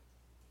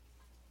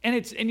 And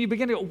you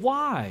begin to go,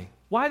 why?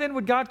 Why then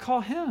would God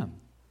call him?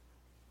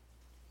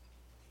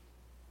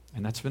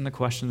 And that's been the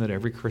question that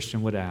every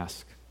Christian would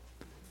ask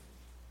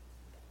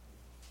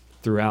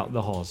throughout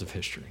the halls of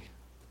history.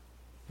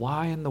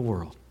 Why in the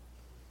world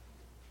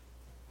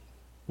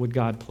would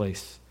God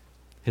place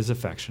His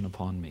affection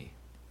upon me?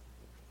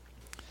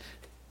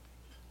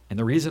 And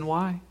the reason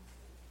why?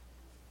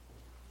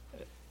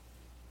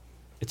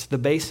 It's the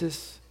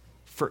basis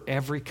for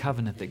every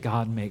covenant that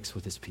God makes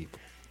with His people.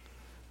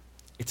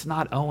 It's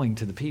not owing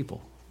to the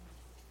people.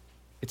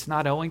 It's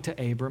not owing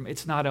to Abram.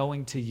 It's not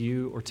owing to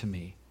you or to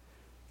me.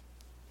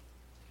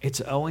 It's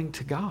owing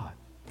to God.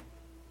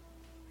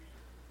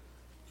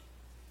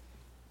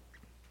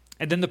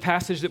 And then the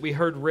passage that we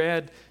heard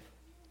read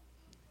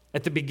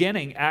at the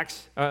beginning,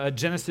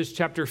 Genesis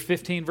chapter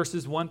 15,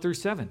 verses 1 through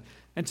 7.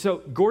 And so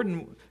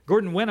Gordon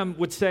Wenham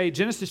would say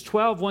Genesis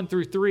 12, 1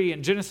 through 3,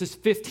 and Genesis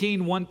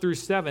 15, 1 through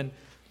 7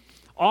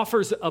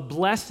 offers a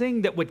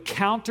blessing that would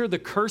counter the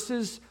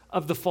curses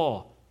of the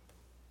fall.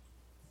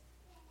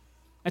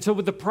 And so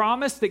with the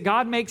promise that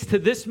God makes to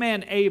this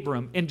man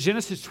Abram in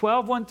Genesis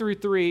 12, 1 through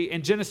 3,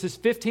 and Genesis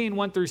 15,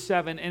 1 through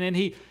 7, and then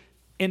He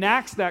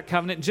enacts that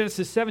covenant in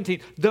Genesis 17,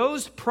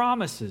 those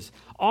promises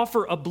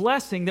offer a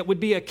blessing that would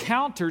be a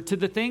counter to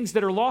the things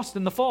that are lost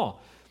in the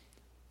fall.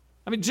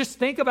 I mean, just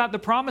think about the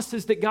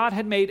promises that God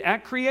had made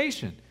at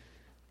creation.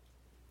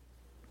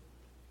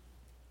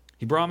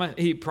 He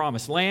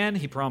promised land,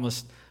 He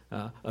promised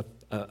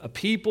a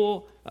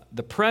people,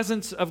 the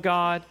presence of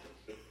God,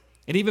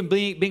 and even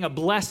being a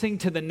blessing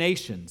to the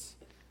nations.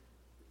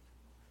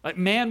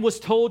 Man was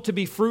told to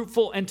be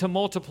fruitful and to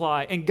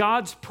multiply, and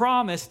God's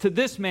promise to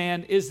this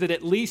man is that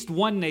at least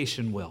one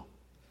nation will.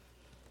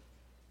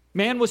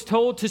 Man was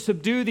told to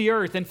subdue the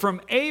earth, and from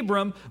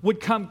Abram would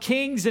come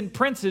kings and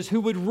princes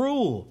who would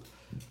rule.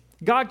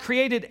 God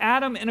created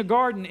Adam in a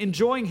garden,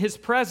 enjoying His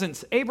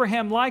presence.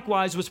 Abraham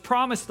likewise was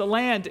promised a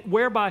land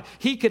whereby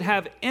he could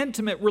have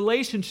intimate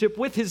relationship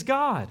with his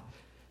God.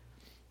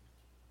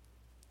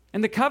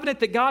 And the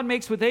covenant that God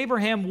makes with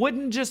Abraham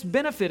wouldn't just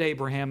benefit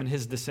Abraham and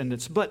his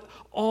descendants, but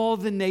all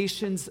the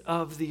nations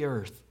of the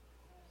earth.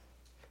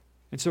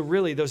 And so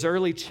really, those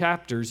early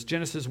chapters,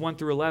 Genesis 1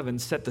 through 11,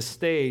 set the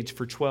stage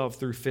for 12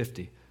 through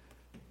 50.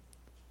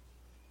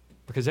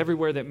 Because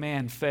everywhere that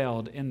man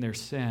failed in their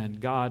sin,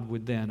 God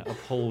would then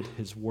uphold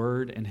His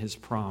word and His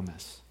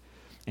promise.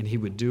 And He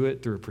would do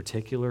it through a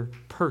particular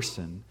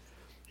person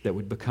that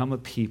would become a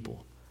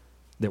people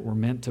that were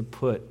meant to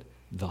put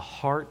the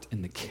heart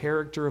and the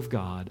character of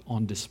God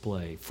on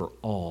display for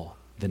all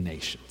the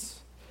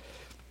nations.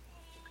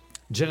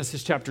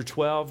 Genesis chapter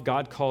 12,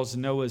 God calls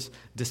Noah's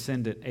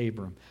descendant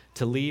Abram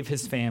to leave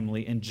his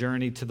family and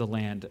journey to the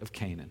land of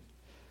Canaan.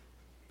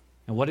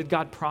 And what did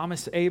God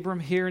promise Abram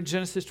here in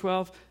Genesis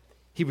 12?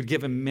 He would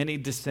give him many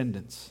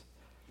descendants,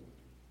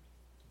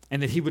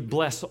 and that he would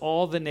bless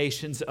all the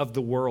nations of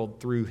the world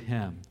through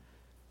him.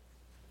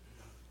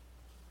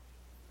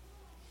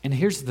 And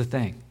here's the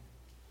thing.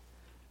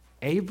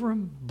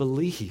 Abram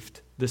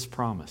believed this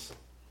promise.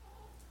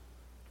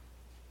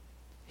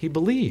 He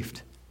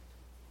believed.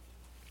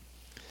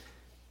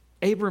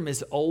 Abram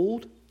is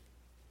old.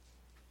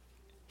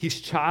 He's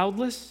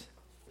childless.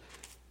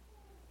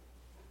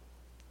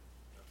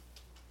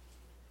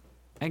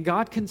 And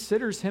God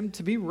considers him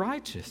to be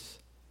righteous.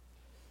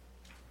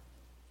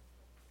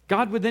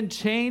 God would then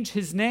change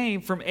his name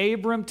from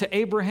Abram to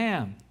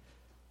Abraham.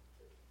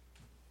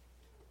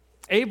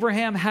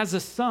 Abraham has a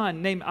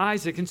son named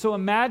Isaac. And so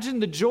imagine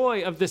the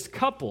joy of this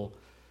couple.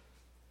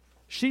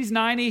 She's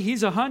 90,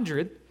 he's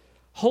 100,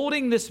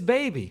 holding this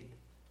baby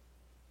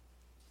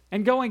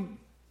and going,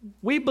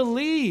 we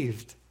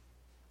believed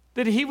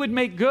that he would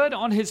make good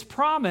on his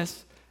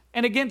promise,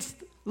 and against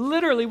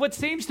literally what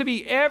seems to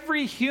be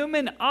every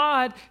human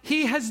odd,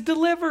 he has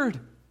delivered.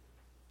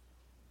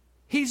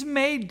 He's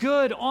made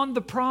good on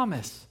the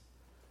promise.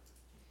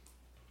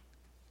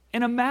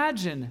 And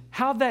imagine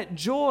how that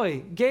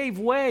joy gave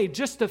way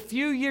just a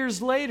few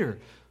years later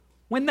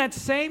when that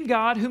same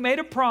God who made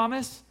a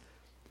promise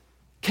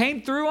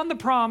came through on the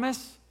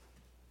promise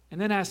and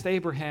then asked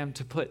Abraham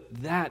to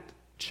put that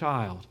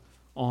child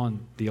on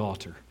the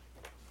altar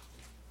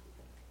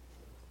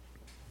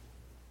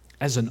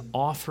as an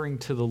offering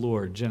to the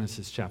Lord,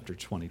 Genesis chapter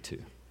 22.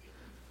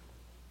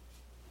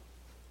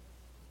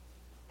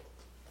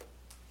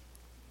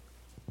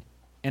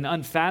 And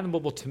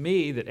unfathomable to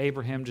me that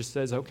Abraham just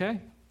says,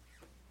 okay,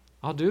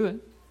 I'll do it.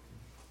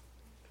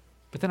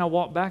 But then I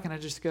walk back and I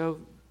just go,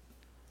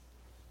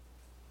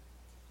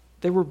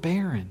 they were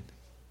barren.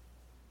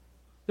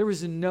 There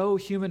was no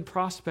human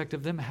prospect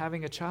of them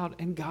having a child,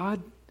 and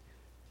God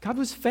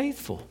was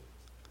faithful.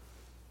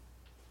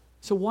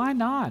 So why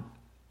not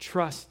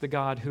trust the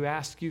God who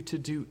asks you to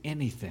do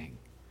anything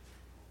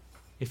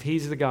if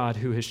he's the God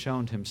who has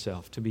shown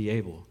himself to be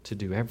able to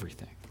do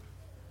everything?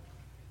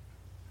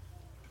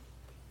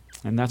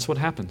 And that's what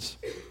happens.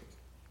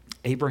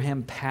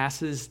 Abraham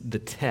passes the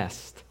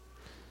test.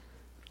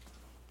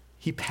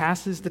 He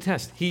passes the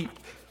test. He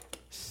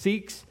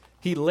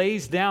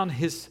lays down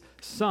his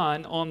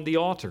son on the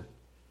altar.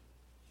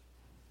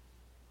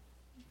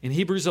 In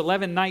Hebrews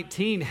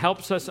 11:19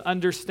 helps us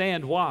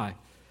understand why.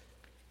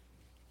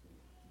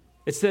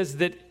 It says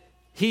that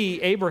he,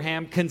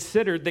 Abraham,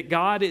 considered that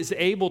God is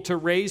able to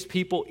raise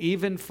people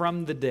even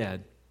from the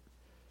dead.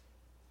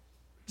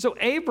 So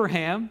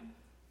Abraham,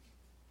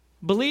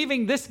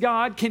 believing this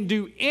God can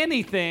do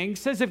anything,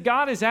 says if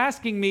God is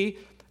asking me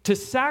to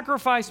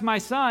sacrifice my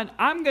son,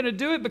 I'm going to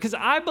do it because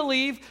I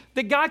believe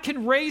that God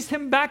can raise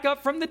him back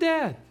up from the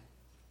dead.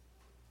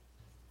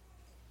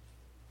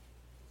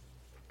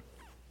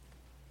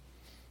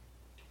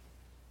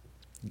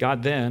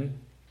 God then,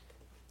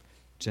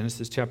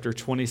 Genesis chapter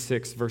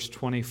 26, verse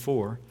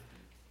 24,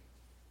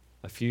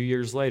 a few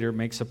years later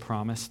makes a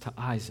promise to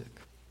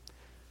Isaac.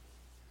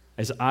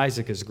 As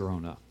Isaac has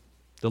grown up,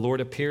 the Lord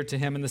appeared to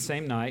him in the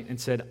same night and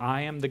said,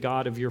 I am the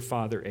God of your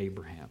father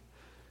Abraham.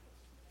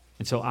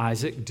 And so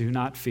Isaac, do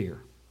not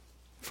fear,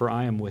 for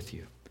I am with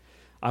you.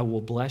 I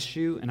will bless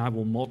you and I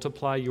will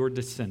multiply your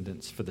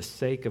descendants for the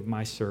sake of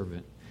my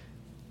servant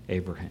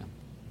Abraham.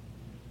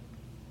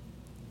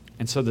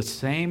 And so the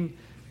same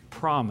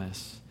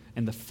promise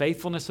and the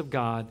faithfulness of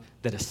God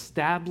that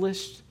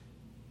established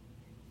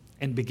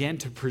and began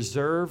to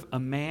preserve a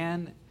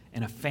man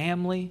and a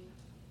family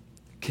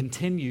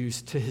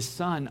continues to his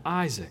son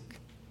Isaac.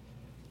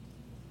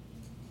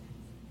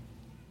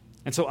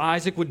 And so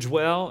Isaac would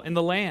dwell in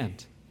the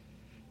land,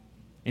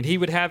 and he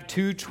would have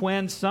two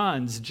twin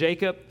sons,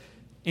 Jacob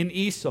and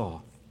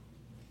Esau.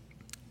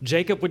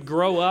 Jacob would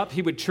grow up.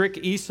 He would trick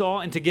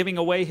Esau into giving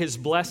away his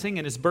blessing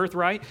and his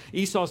birthright.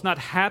 Esau's not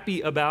happy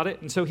about it,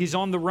 and so he's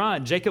on the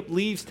run. Jacob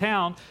leaves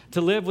town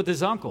to live with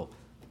his uncle.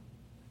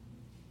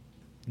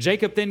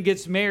 Jacob then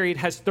gets married,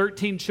 has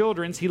 13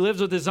 children. He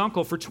lives with his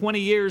uncle for 20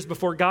 years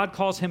before God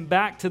calls him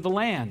back to the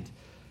land.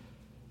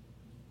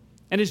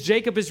 And as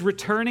Jacob is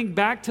returning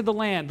back to the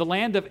land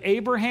of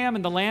Abraham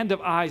and the land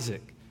of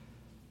Isaac,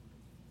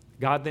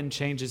 God then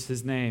changes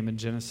his name in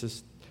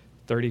Genesis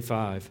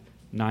 35,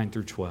 9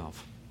 through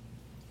 12.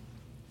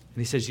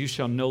 And he says, you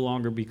shall no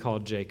longer be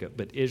called Jacob,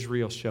 but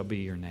Israel shall be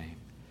your name.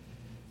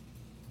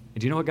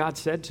 And do you know what God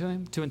said to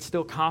him? To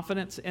instill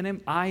confidence in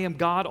him? I am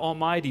God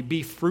Almighty.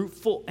 Be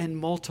fruitful and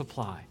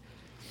multiply.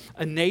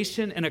 A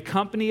nation and a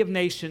company of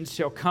nations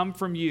shall come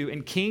from you,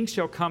 and kings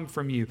shall come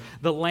from you.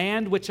 The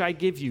land which I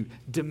give you,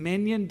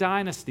 dominion,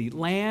 dynasty,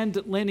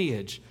 land,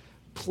 lineage,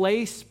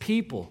 place,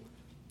 people,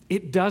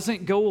 it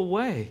doesn't go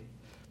away.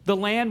 The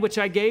land which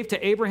I gave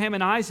to Abraham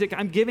and Isaac,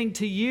 I'm giving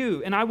to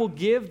you, and I will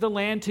give the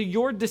land to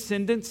your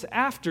descendants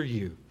after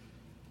you.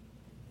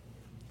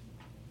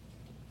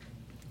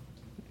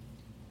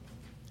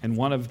 And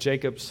one of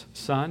Jacob's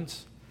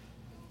sons,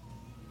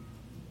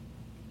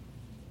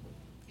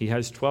 he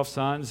has 12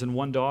 sons and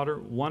one daughter.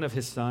 One of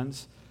his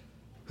sons,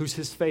 who's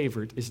his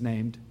favorite, is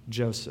named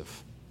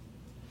Joseph.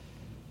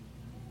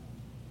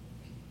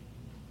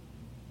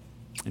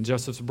 And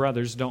Joseph's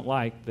brothers don't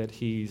like that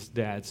he's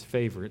dad's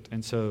favorite,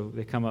 and so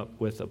they come up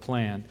with a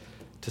plan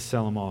to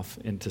sell him off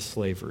into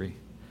slavery.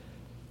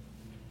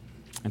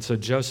 And so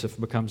Joseph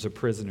becomes a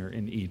prisoner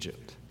in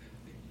Egypt.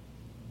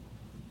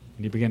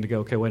 And you begin to go,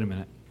 okay, wait a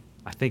minute.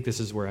 I think this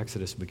is where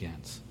Exodus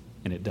begins.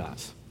 And it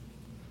does.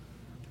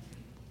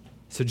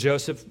 So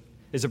Joseph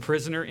is a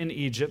prisoner in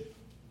Egypt.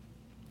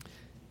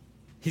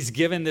 He's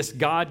given this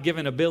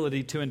God-given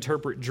ability to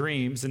interpret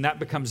dreams, and that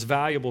becomes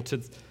valuable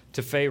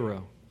to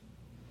Pharaoh.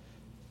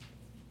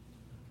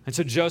 And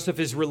so Joseph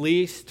is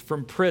released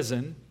from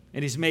prison,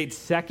 and he's made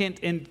second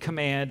in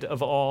command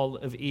of all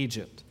of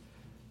Egypt.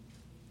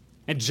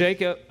 And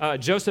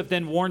Joseph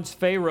then warns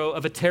Pharaoh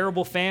of a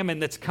terrible famine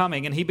that's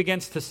coming, and he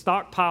begins to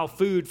stockpile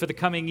food for the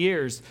coming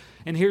years.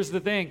 And here's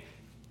the thing.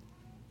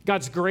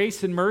 God's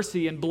grace and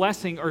mercy and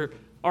blessing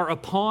are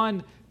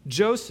upon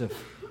Joseph.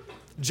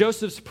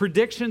 Joseph's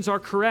predictions are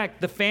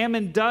correct. The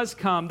famine does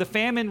come. The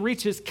famine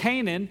reaches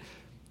Canaan,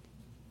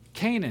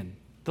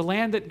 the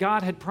land that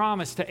God had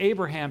promised to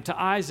Abraham,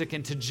 to Isaac,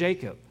 and to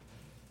Jacob.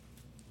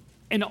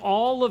 And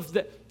all of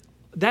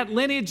that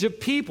lineage of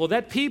people,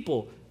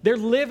 they're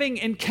living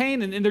in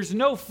Canaan, and there's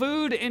no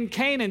food in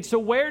Canaan. So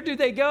where do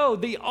they go?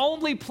 The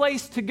only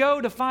place to go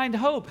to find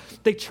hope.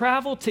 They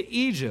travel to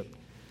Egypt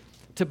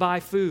to buy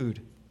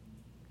food.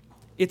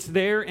 It's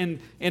there in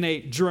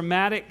a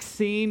dramatic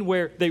scene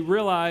where they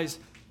realize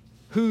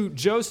who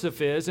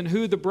Joseph is and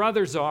who the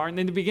brothers are, and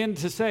then they begin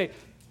to say,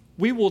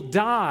 we will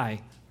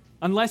die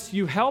unless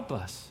you help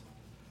us.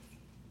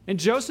 And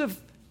Joseph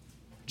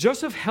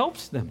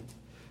helps them.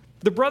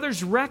 The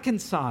brothers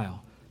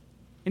reconcile.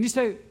 And you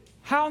say,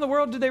 how in the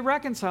world do they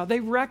reconcile? They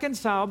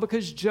reconcile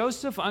because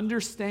Joseph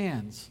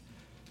understands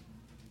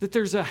that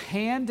there's a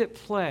hand at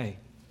play.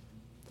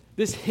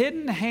 This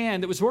hidden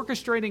hand that was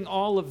orchestrating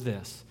all of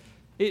this.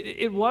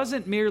 It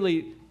wasn't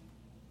merely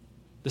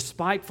the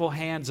spiteful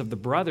hands of the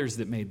brothers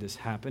that made this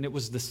happen. It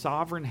was the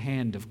sovereign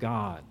hand of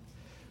God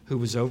who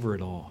was over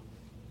it all.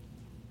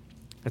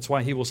 That's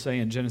why he will say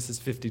in Genesis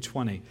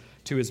 50:20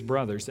 to his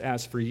brothers,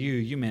 as for you,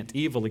 you meant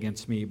evil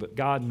against me, but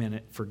God meant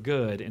it for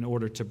good in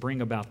order to bring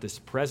about this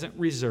present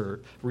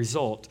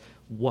result,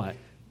 what?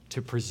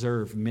 To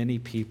preserve many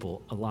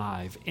people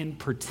alive. In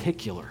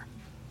particular,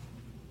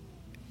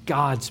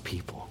 God's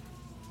people.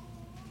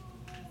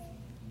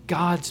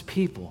 God's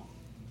people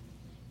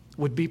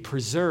would be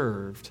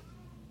preserved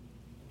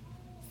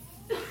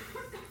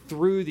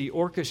through the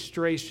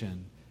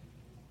orchestration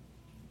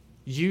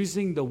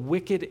using the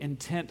wicked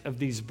intent of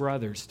these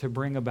brothers to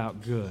bring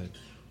about good,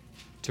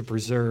 to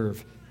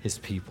preserve his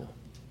people.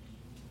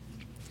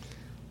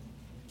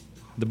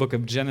 The book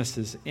of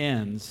Genesis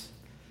ends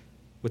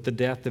with the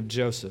death of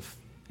Joseph.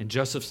 And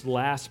Joseph's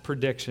last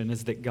prediction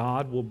is that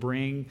God will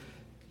bring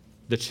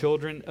the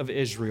children of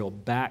Israel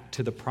back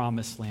to the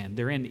promised land.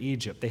 They're in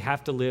Egypt. They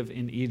have to live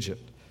in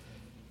Egypt.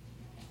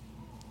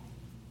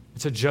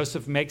 And so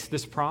Joseph makes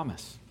this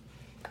promise.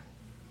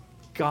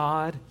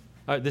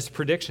 This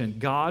prediction,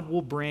 God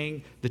will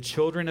bring the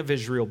children of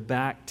Israel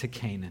back to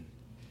Canaan.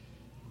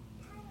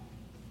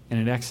 And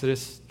in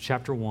Exodus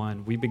chapter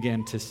 1, we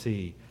begin to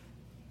see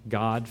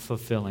God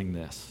fulfilling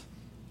this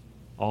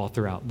all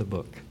throughout the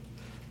book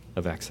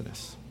of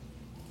Exodus.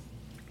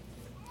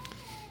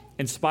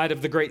 In spite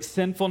of the great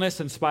sinfulness,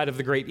 in spite of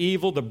the great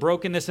evil, the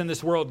brokenness in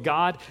this world,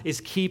 God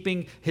is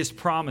keeping his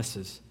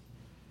promises.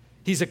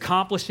 He's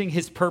accomplishing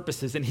his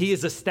purposes, and he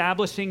is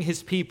establishing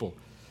his people.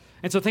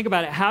 And so think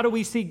about it. How do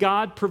we see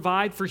God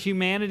provide for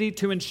humanity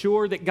to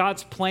ensure that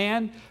God's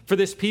plan for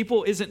this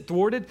people isn't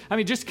thwarted? I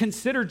mean, just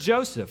consider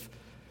Joseph.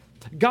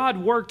 God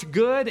worked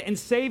good and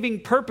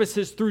saving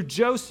purposes through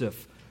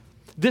Joseph,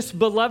 this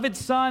beloved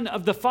son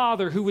of the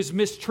father who was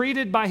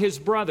mistreated by his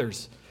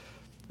brothers,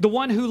 the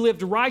one who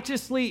lived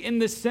righteously in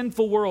this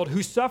sinful world,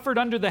 who suffered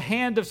under the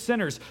hand of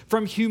sinners.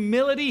 From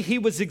humility, he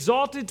was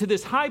exalted to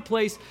this high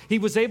place. He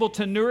was able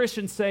to nourish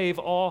and save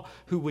all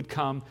who would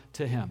come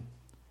to him.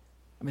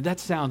 I mean,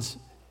 that sounds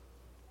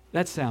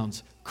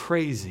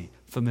crazy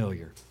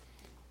familiar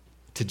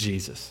to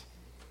Jesus.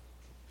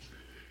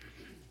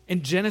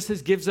 And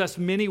Genesis gives us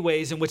many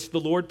ways in which the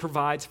Lord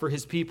provides for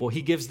his people.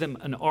 He gives them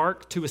an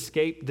ark to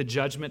escape the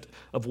judgment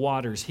of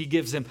waters. He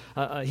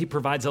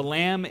provides a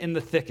lamb in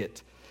the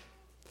thicket.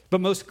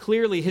 But most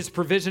clearly, his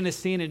provision is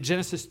seen in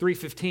Genesis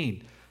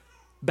 3:15.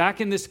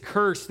 Back in this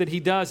curse that he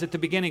does at the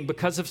beginning,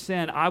 because of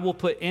sin, I will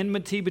put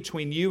enmity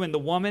between you and the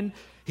woman.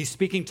 He's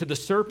speaking to the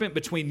serpent,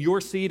 between your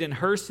seed and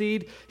her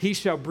seed. He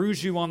shall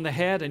bruise you on the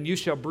head, and you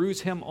shall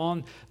bruise him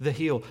on the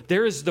heel.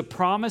 There is the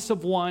promise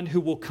of one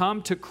who will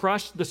come to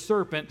crush the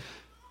serpent.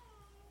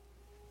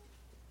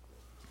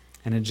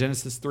 And in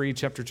Genesis 3,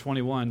 chapter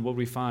 21, what do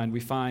we find? We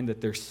find that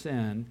their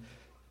sin,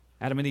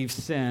 Adam and Eve's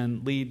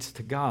sin, leads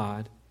to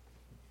God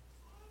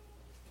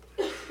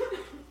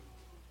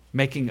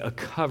making a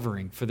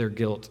covering for their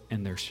guilt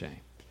and their shame.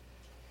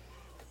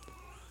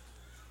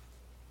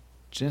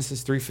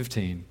 Genesis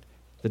 3:15,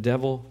 the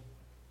devil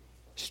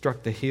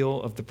struck the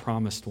heel of the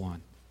promised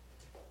one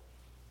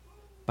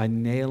by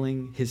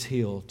nailing his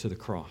heel to the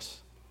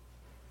cross.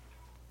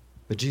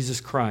 But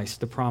Jesus Christ,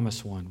 the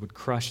promised one, would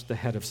crush the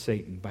head of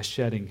Satan by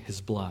shedding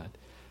his blood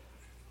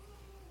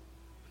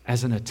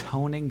as an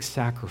atoning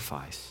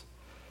sacrifice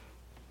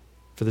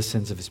for the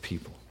sins of his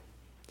people.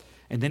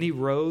 And then he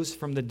rose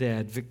from the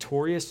dead,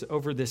 victorious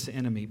over this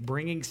enemy,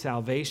 bringing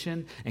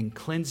salvation and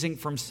cleansing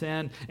from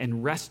sin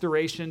and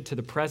restoration to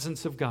the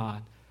presence of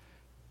God,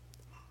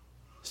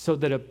 so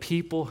that a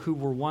people who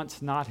were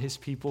once not his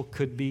people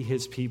could be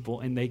his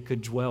people and they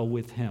could dwell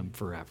with him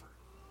forever.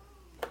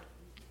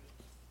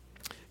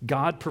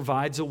 God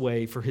provides a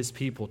way for his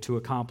people to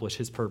accomplish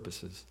his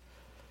purposes.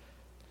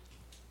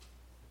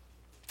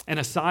 And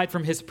aside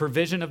from his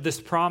provision of this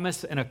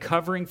promise and a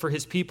covering for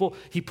his people,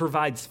 he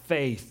provides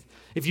faith.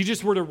 If you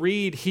just were to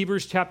read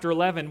Hebrews chapter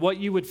 11, what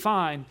you would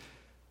find,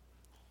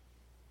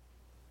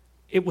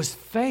 it was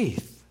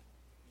faith.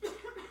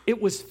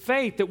 It was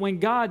faith that when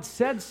God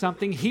said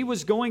something, he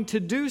was going to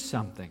do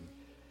something.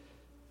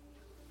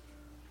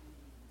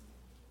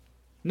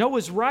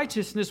 Noah's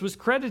righteousness was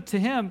credited to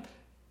him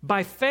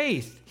by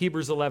faith,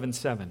 Hebrews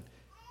 11:7.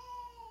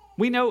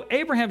 We know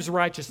Abraham's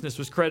righteousness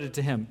was credited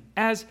to him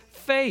as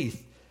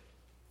faith.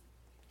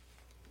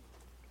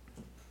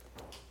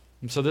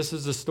 And so this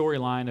is the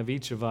storyline of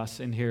each of us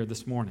in here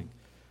this morning.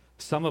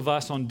 Some of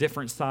us on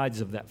different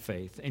sides of that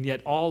faith, and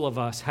yet all of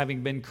us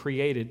having been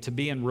created to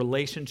be in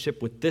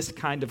relationship with this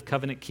kind of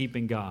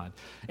covenant-keeping God.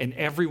 And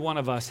every one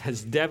of us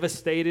has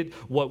devastated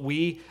what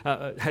we,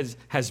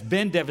 has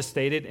been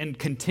devastated and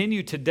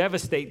continue to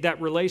devastate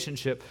that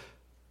relationship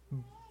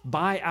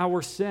by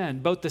our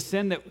sin, both the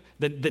sin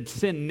the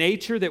sin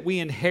nature that we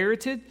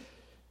inherited,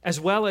 as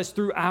well as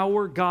through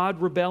our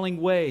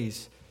God-rebelling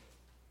ways.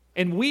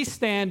 And we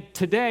stand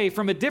today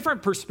from a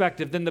different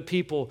perspective than the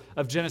people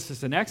of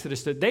Genesis and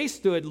Exodus. That they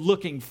stood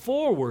looking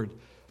forward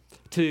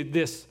to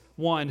this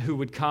one who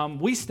would come.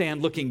 We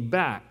stand looking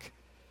back.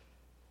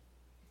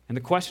 And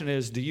the question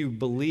is, do you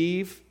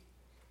believe,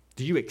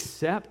 do you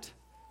accept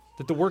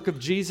that the work of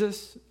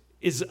Jesus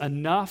is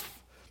enough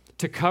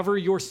to cover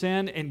your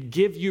sin and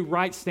give you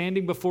right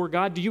standing before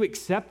God? Do you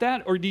accept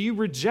that, or do you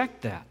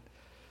reject that?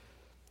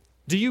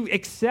 Do you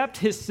accept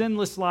his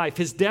sinless life,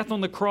 his death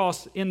on the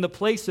cross in the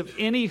place of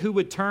any who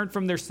would turn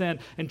from their sin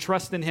and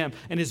trust in him,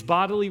 and his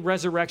bodily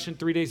resurrection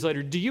 3 days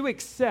later? Do you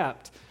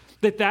accept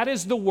that that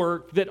is the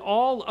work that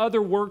all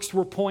other works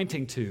were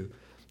pointing to?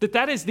 That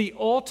that is the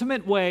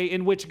ultimate way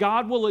in which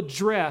God will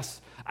address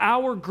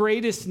our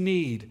greatest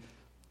need?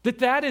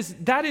 That's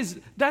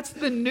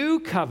the new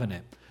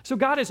covenant. So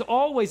God has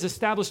always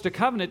established a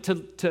covenant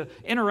to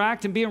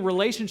interact and be in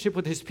relationship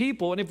with his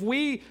people. And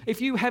if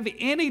you have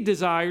any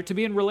desire to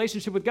be in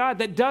relationship with God,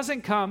 that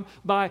doesn't come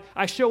by,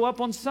 I show up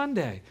on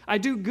Sunday, I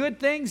do good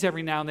things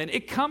every now and then.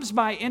 It comes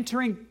by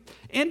entering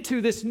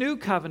into this new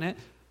covenant,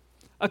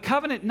 a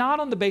covenant not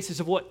on the basis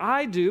of what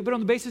I do, but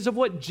on the basis of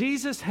what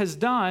Jesus has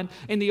done.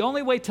 And the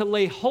only way to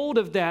lay hold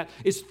of that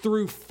is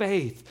through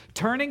faith,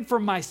 turning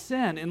from my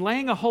sin and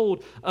laying a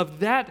hold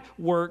of that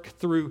work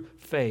through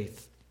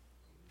faith.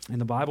 And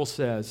the Bible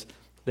says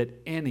that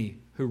any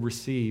who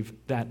receive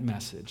that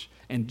message,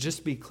 and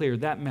just be clear,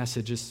 that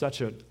message is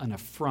such an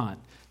affront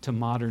to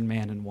modern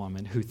man and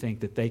woman who think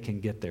that they can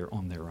get there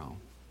on their own.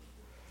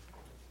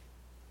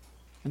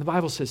 And the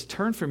Bible says,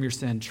 turn from your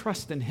sin,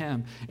 trust in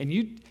him, and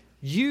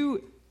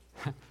you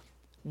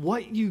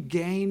what you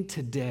gain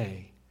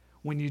today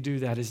when you do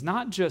that is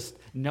not just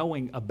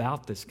knowing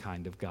about this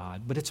kind of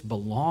God, but it's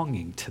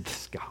belonging to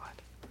this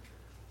God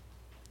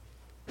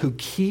who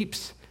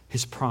keeps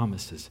his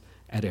promises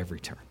at every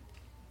turn.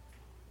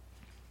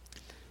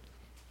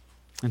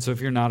 And so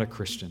if you're not a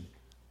Christian,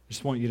 I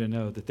just want you to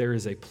know that there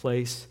is a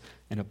place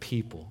and a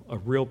people, a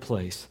real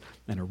place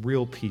and a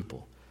real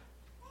people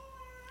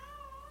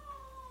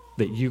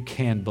that you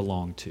can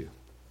belong to.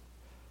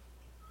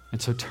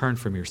 And so turn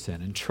from your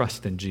sin and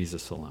trust in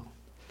Jesus alone.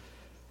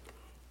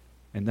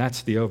 And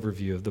that's the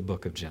overview of the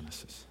book of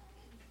Genesis.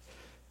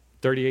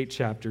 38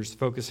 chapters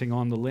focusing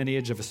on the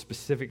lineage of a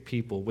specific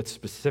people with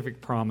specific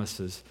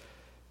promises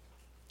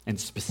and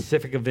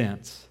specific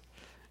events.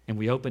 And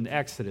we open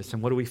Exodus,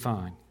 and what do we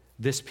find?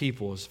 This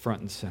people is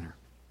front and center.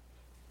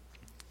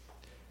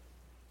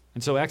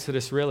 And so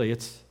Exodus really,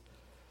 it's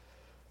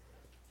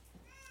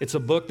a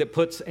book that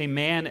puts a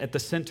man at the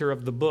center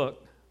of the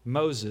book,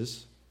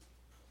 Moses,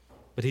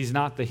 but he's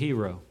not the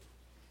hero.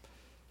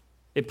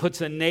 It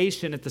puts a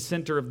nation at the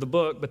center of the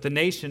book, but the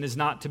nation is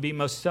not to be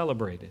most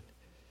celebrated.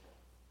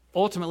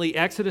 Ultimately,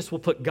 Exodus will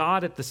put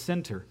God at the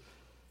center.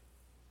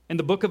 And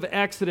the book of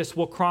Exodus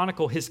will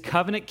chronicle his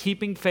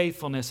covenant-keeping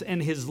faithfulness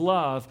and his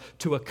love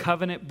to a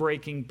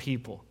covenant-breaking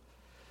people.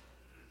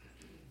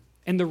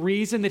 And the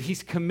reason that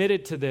he's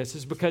committed to this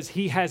is because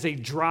he has a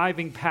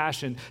driving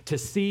passion to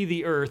see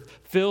the earth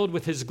filled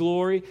with his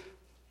glory,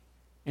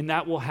 and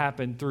that will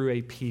happen through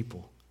a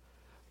people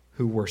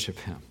who worship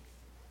him.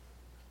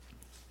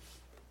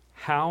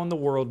 How in the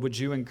world would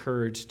you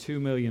encourage 2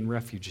 million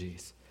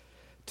refugees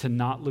to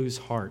not lose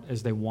heart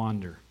as they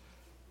wander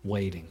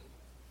waiting.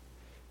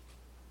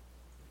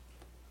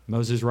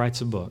 Moses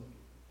writes a book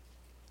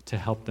to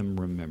help them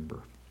remember.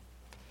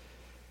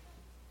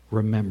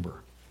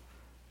 Remember.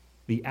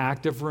 The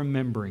act of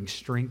remembering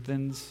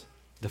strengthens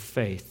the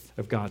faith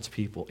of God's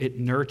people. It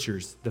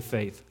nurtures the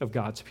faith of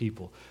God's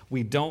people.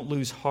 We don't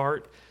lose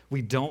heart.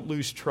 We don't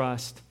lose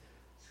trust.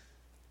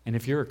 And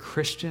if you're a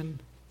Christian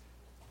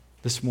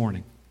this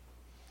morning,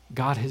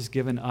 God has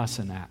given us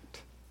an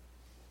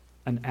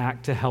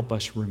act to help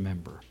us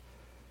remember,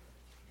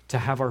 to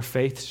have our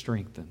faith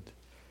strengthened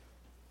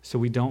so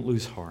we don't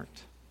lose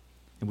heart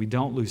and we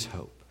don't lose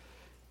hope.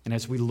 And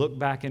as we look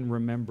back and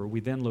remember, we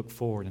then look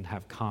forward and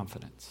have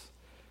confidence.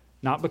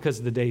 Not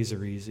because the days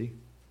are easy,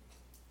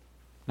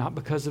 not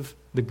because of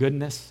the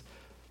goodness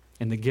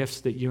and the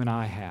gifts that you and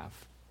I have,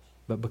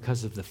 but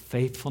because of the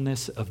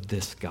faithfulness of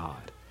this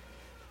God.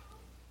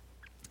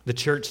 The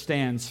church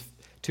stands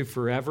to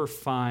forever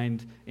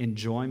find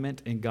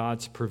enjoyment in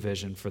God's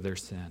provision for their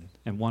sin.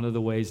 And one of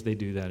the ways they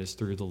do that is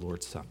through the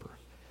Lord's Supper.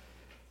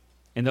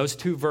 And those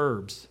two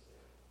verbs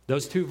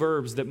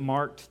that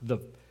marked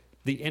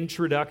the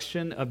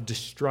introduction of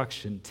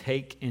destruction,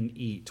 take and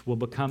eat, will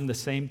become the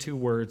same two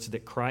words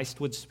that Christ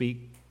would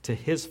speak to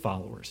his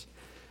followers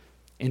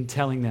in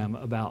telling them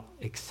about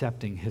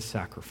accepting his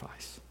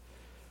sacrifice.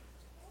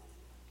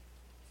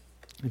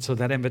 And so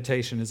that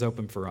invitation is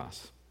open for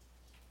us.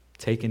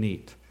 Take and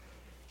eat.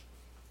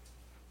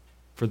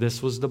 For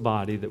this was the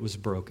body that was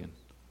broken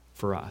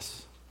for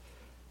us,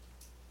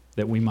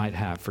 that we might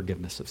have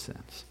forgiveness of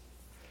sins.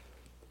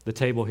 The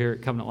table here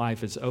at Covenant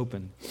Life is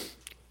open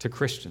to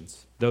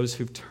Christians, those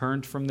who've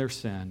turned from their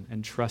sin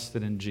and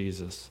trusted in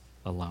Jesus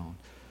alone.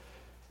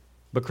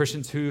 But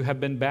Christians who have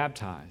been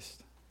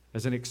baptized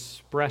as an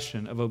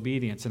expression of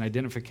obedience and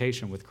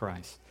identification with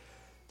Christ.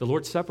 The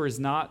Lord's Supper is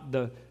not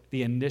the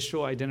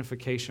initial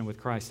identification with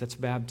Christ. That's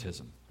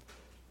baptism.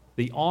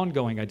 The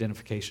ongoing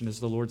identification is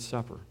the Lord's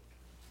Supper.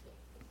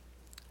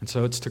 And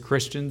so it's to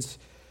Christians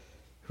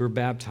who are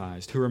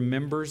baptized, who are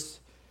members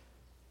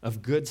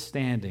of good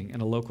standing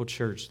in a local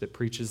church that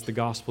preaches the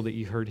gospel that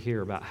you heard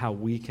here about how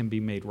we can be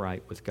made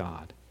right with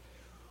God.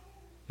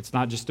 It's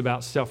not just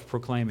about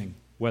self-proclaiming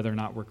whether or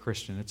not we're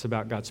Christian. It's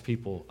about God's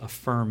people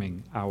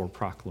affirming our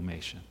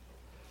proclamation.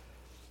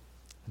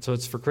 And so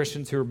it's for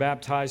Christians who are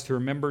baptized, who are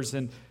members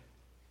in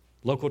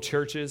local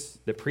churches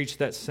that preach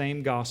that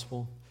same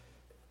gospel,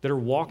 that are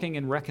walking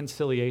in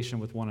reconciliation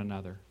with one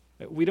another.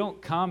 We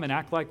don't come and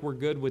act like we're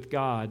good with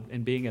God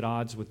and being at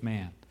odds with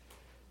man.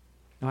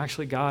 No,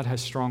 actually, God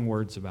has strong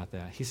words about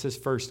that. He says,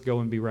 first, go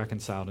and be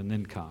reconciled, and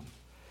then come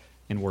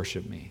and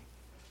worship me.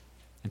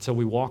 And so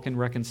we walk in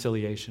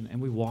reconciliation,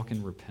 and we walk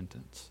in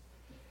repentance.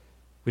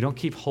 We don't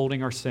keep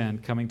holding our sin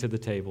coming to the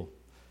table.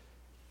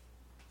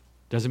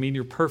 Doesn't mean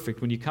you're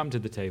perfect when you come to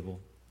the table.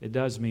 It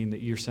does mean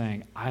that you're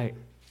saying, I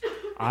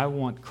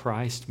want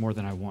Christ more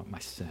than I want my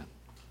sin.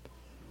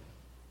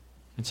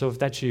 And so if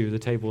that's you, the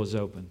table is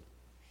open.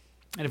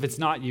 And if it's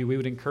not you, we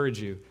would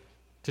encourage you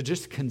to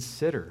just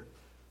consider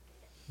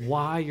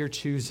why you're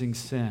choosing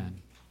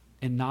sin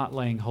and not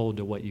laying hold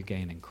to what you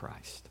gain in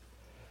Christ.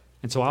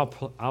 And so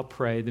I'll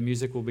pray. The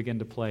music will begin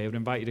to play. I would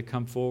invite you to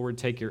come forward,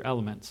 take your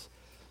elements,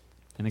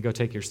 and then go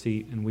take your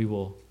seat, and we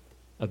will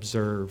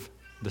observe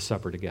the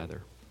supper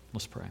together.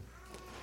 Let's pray.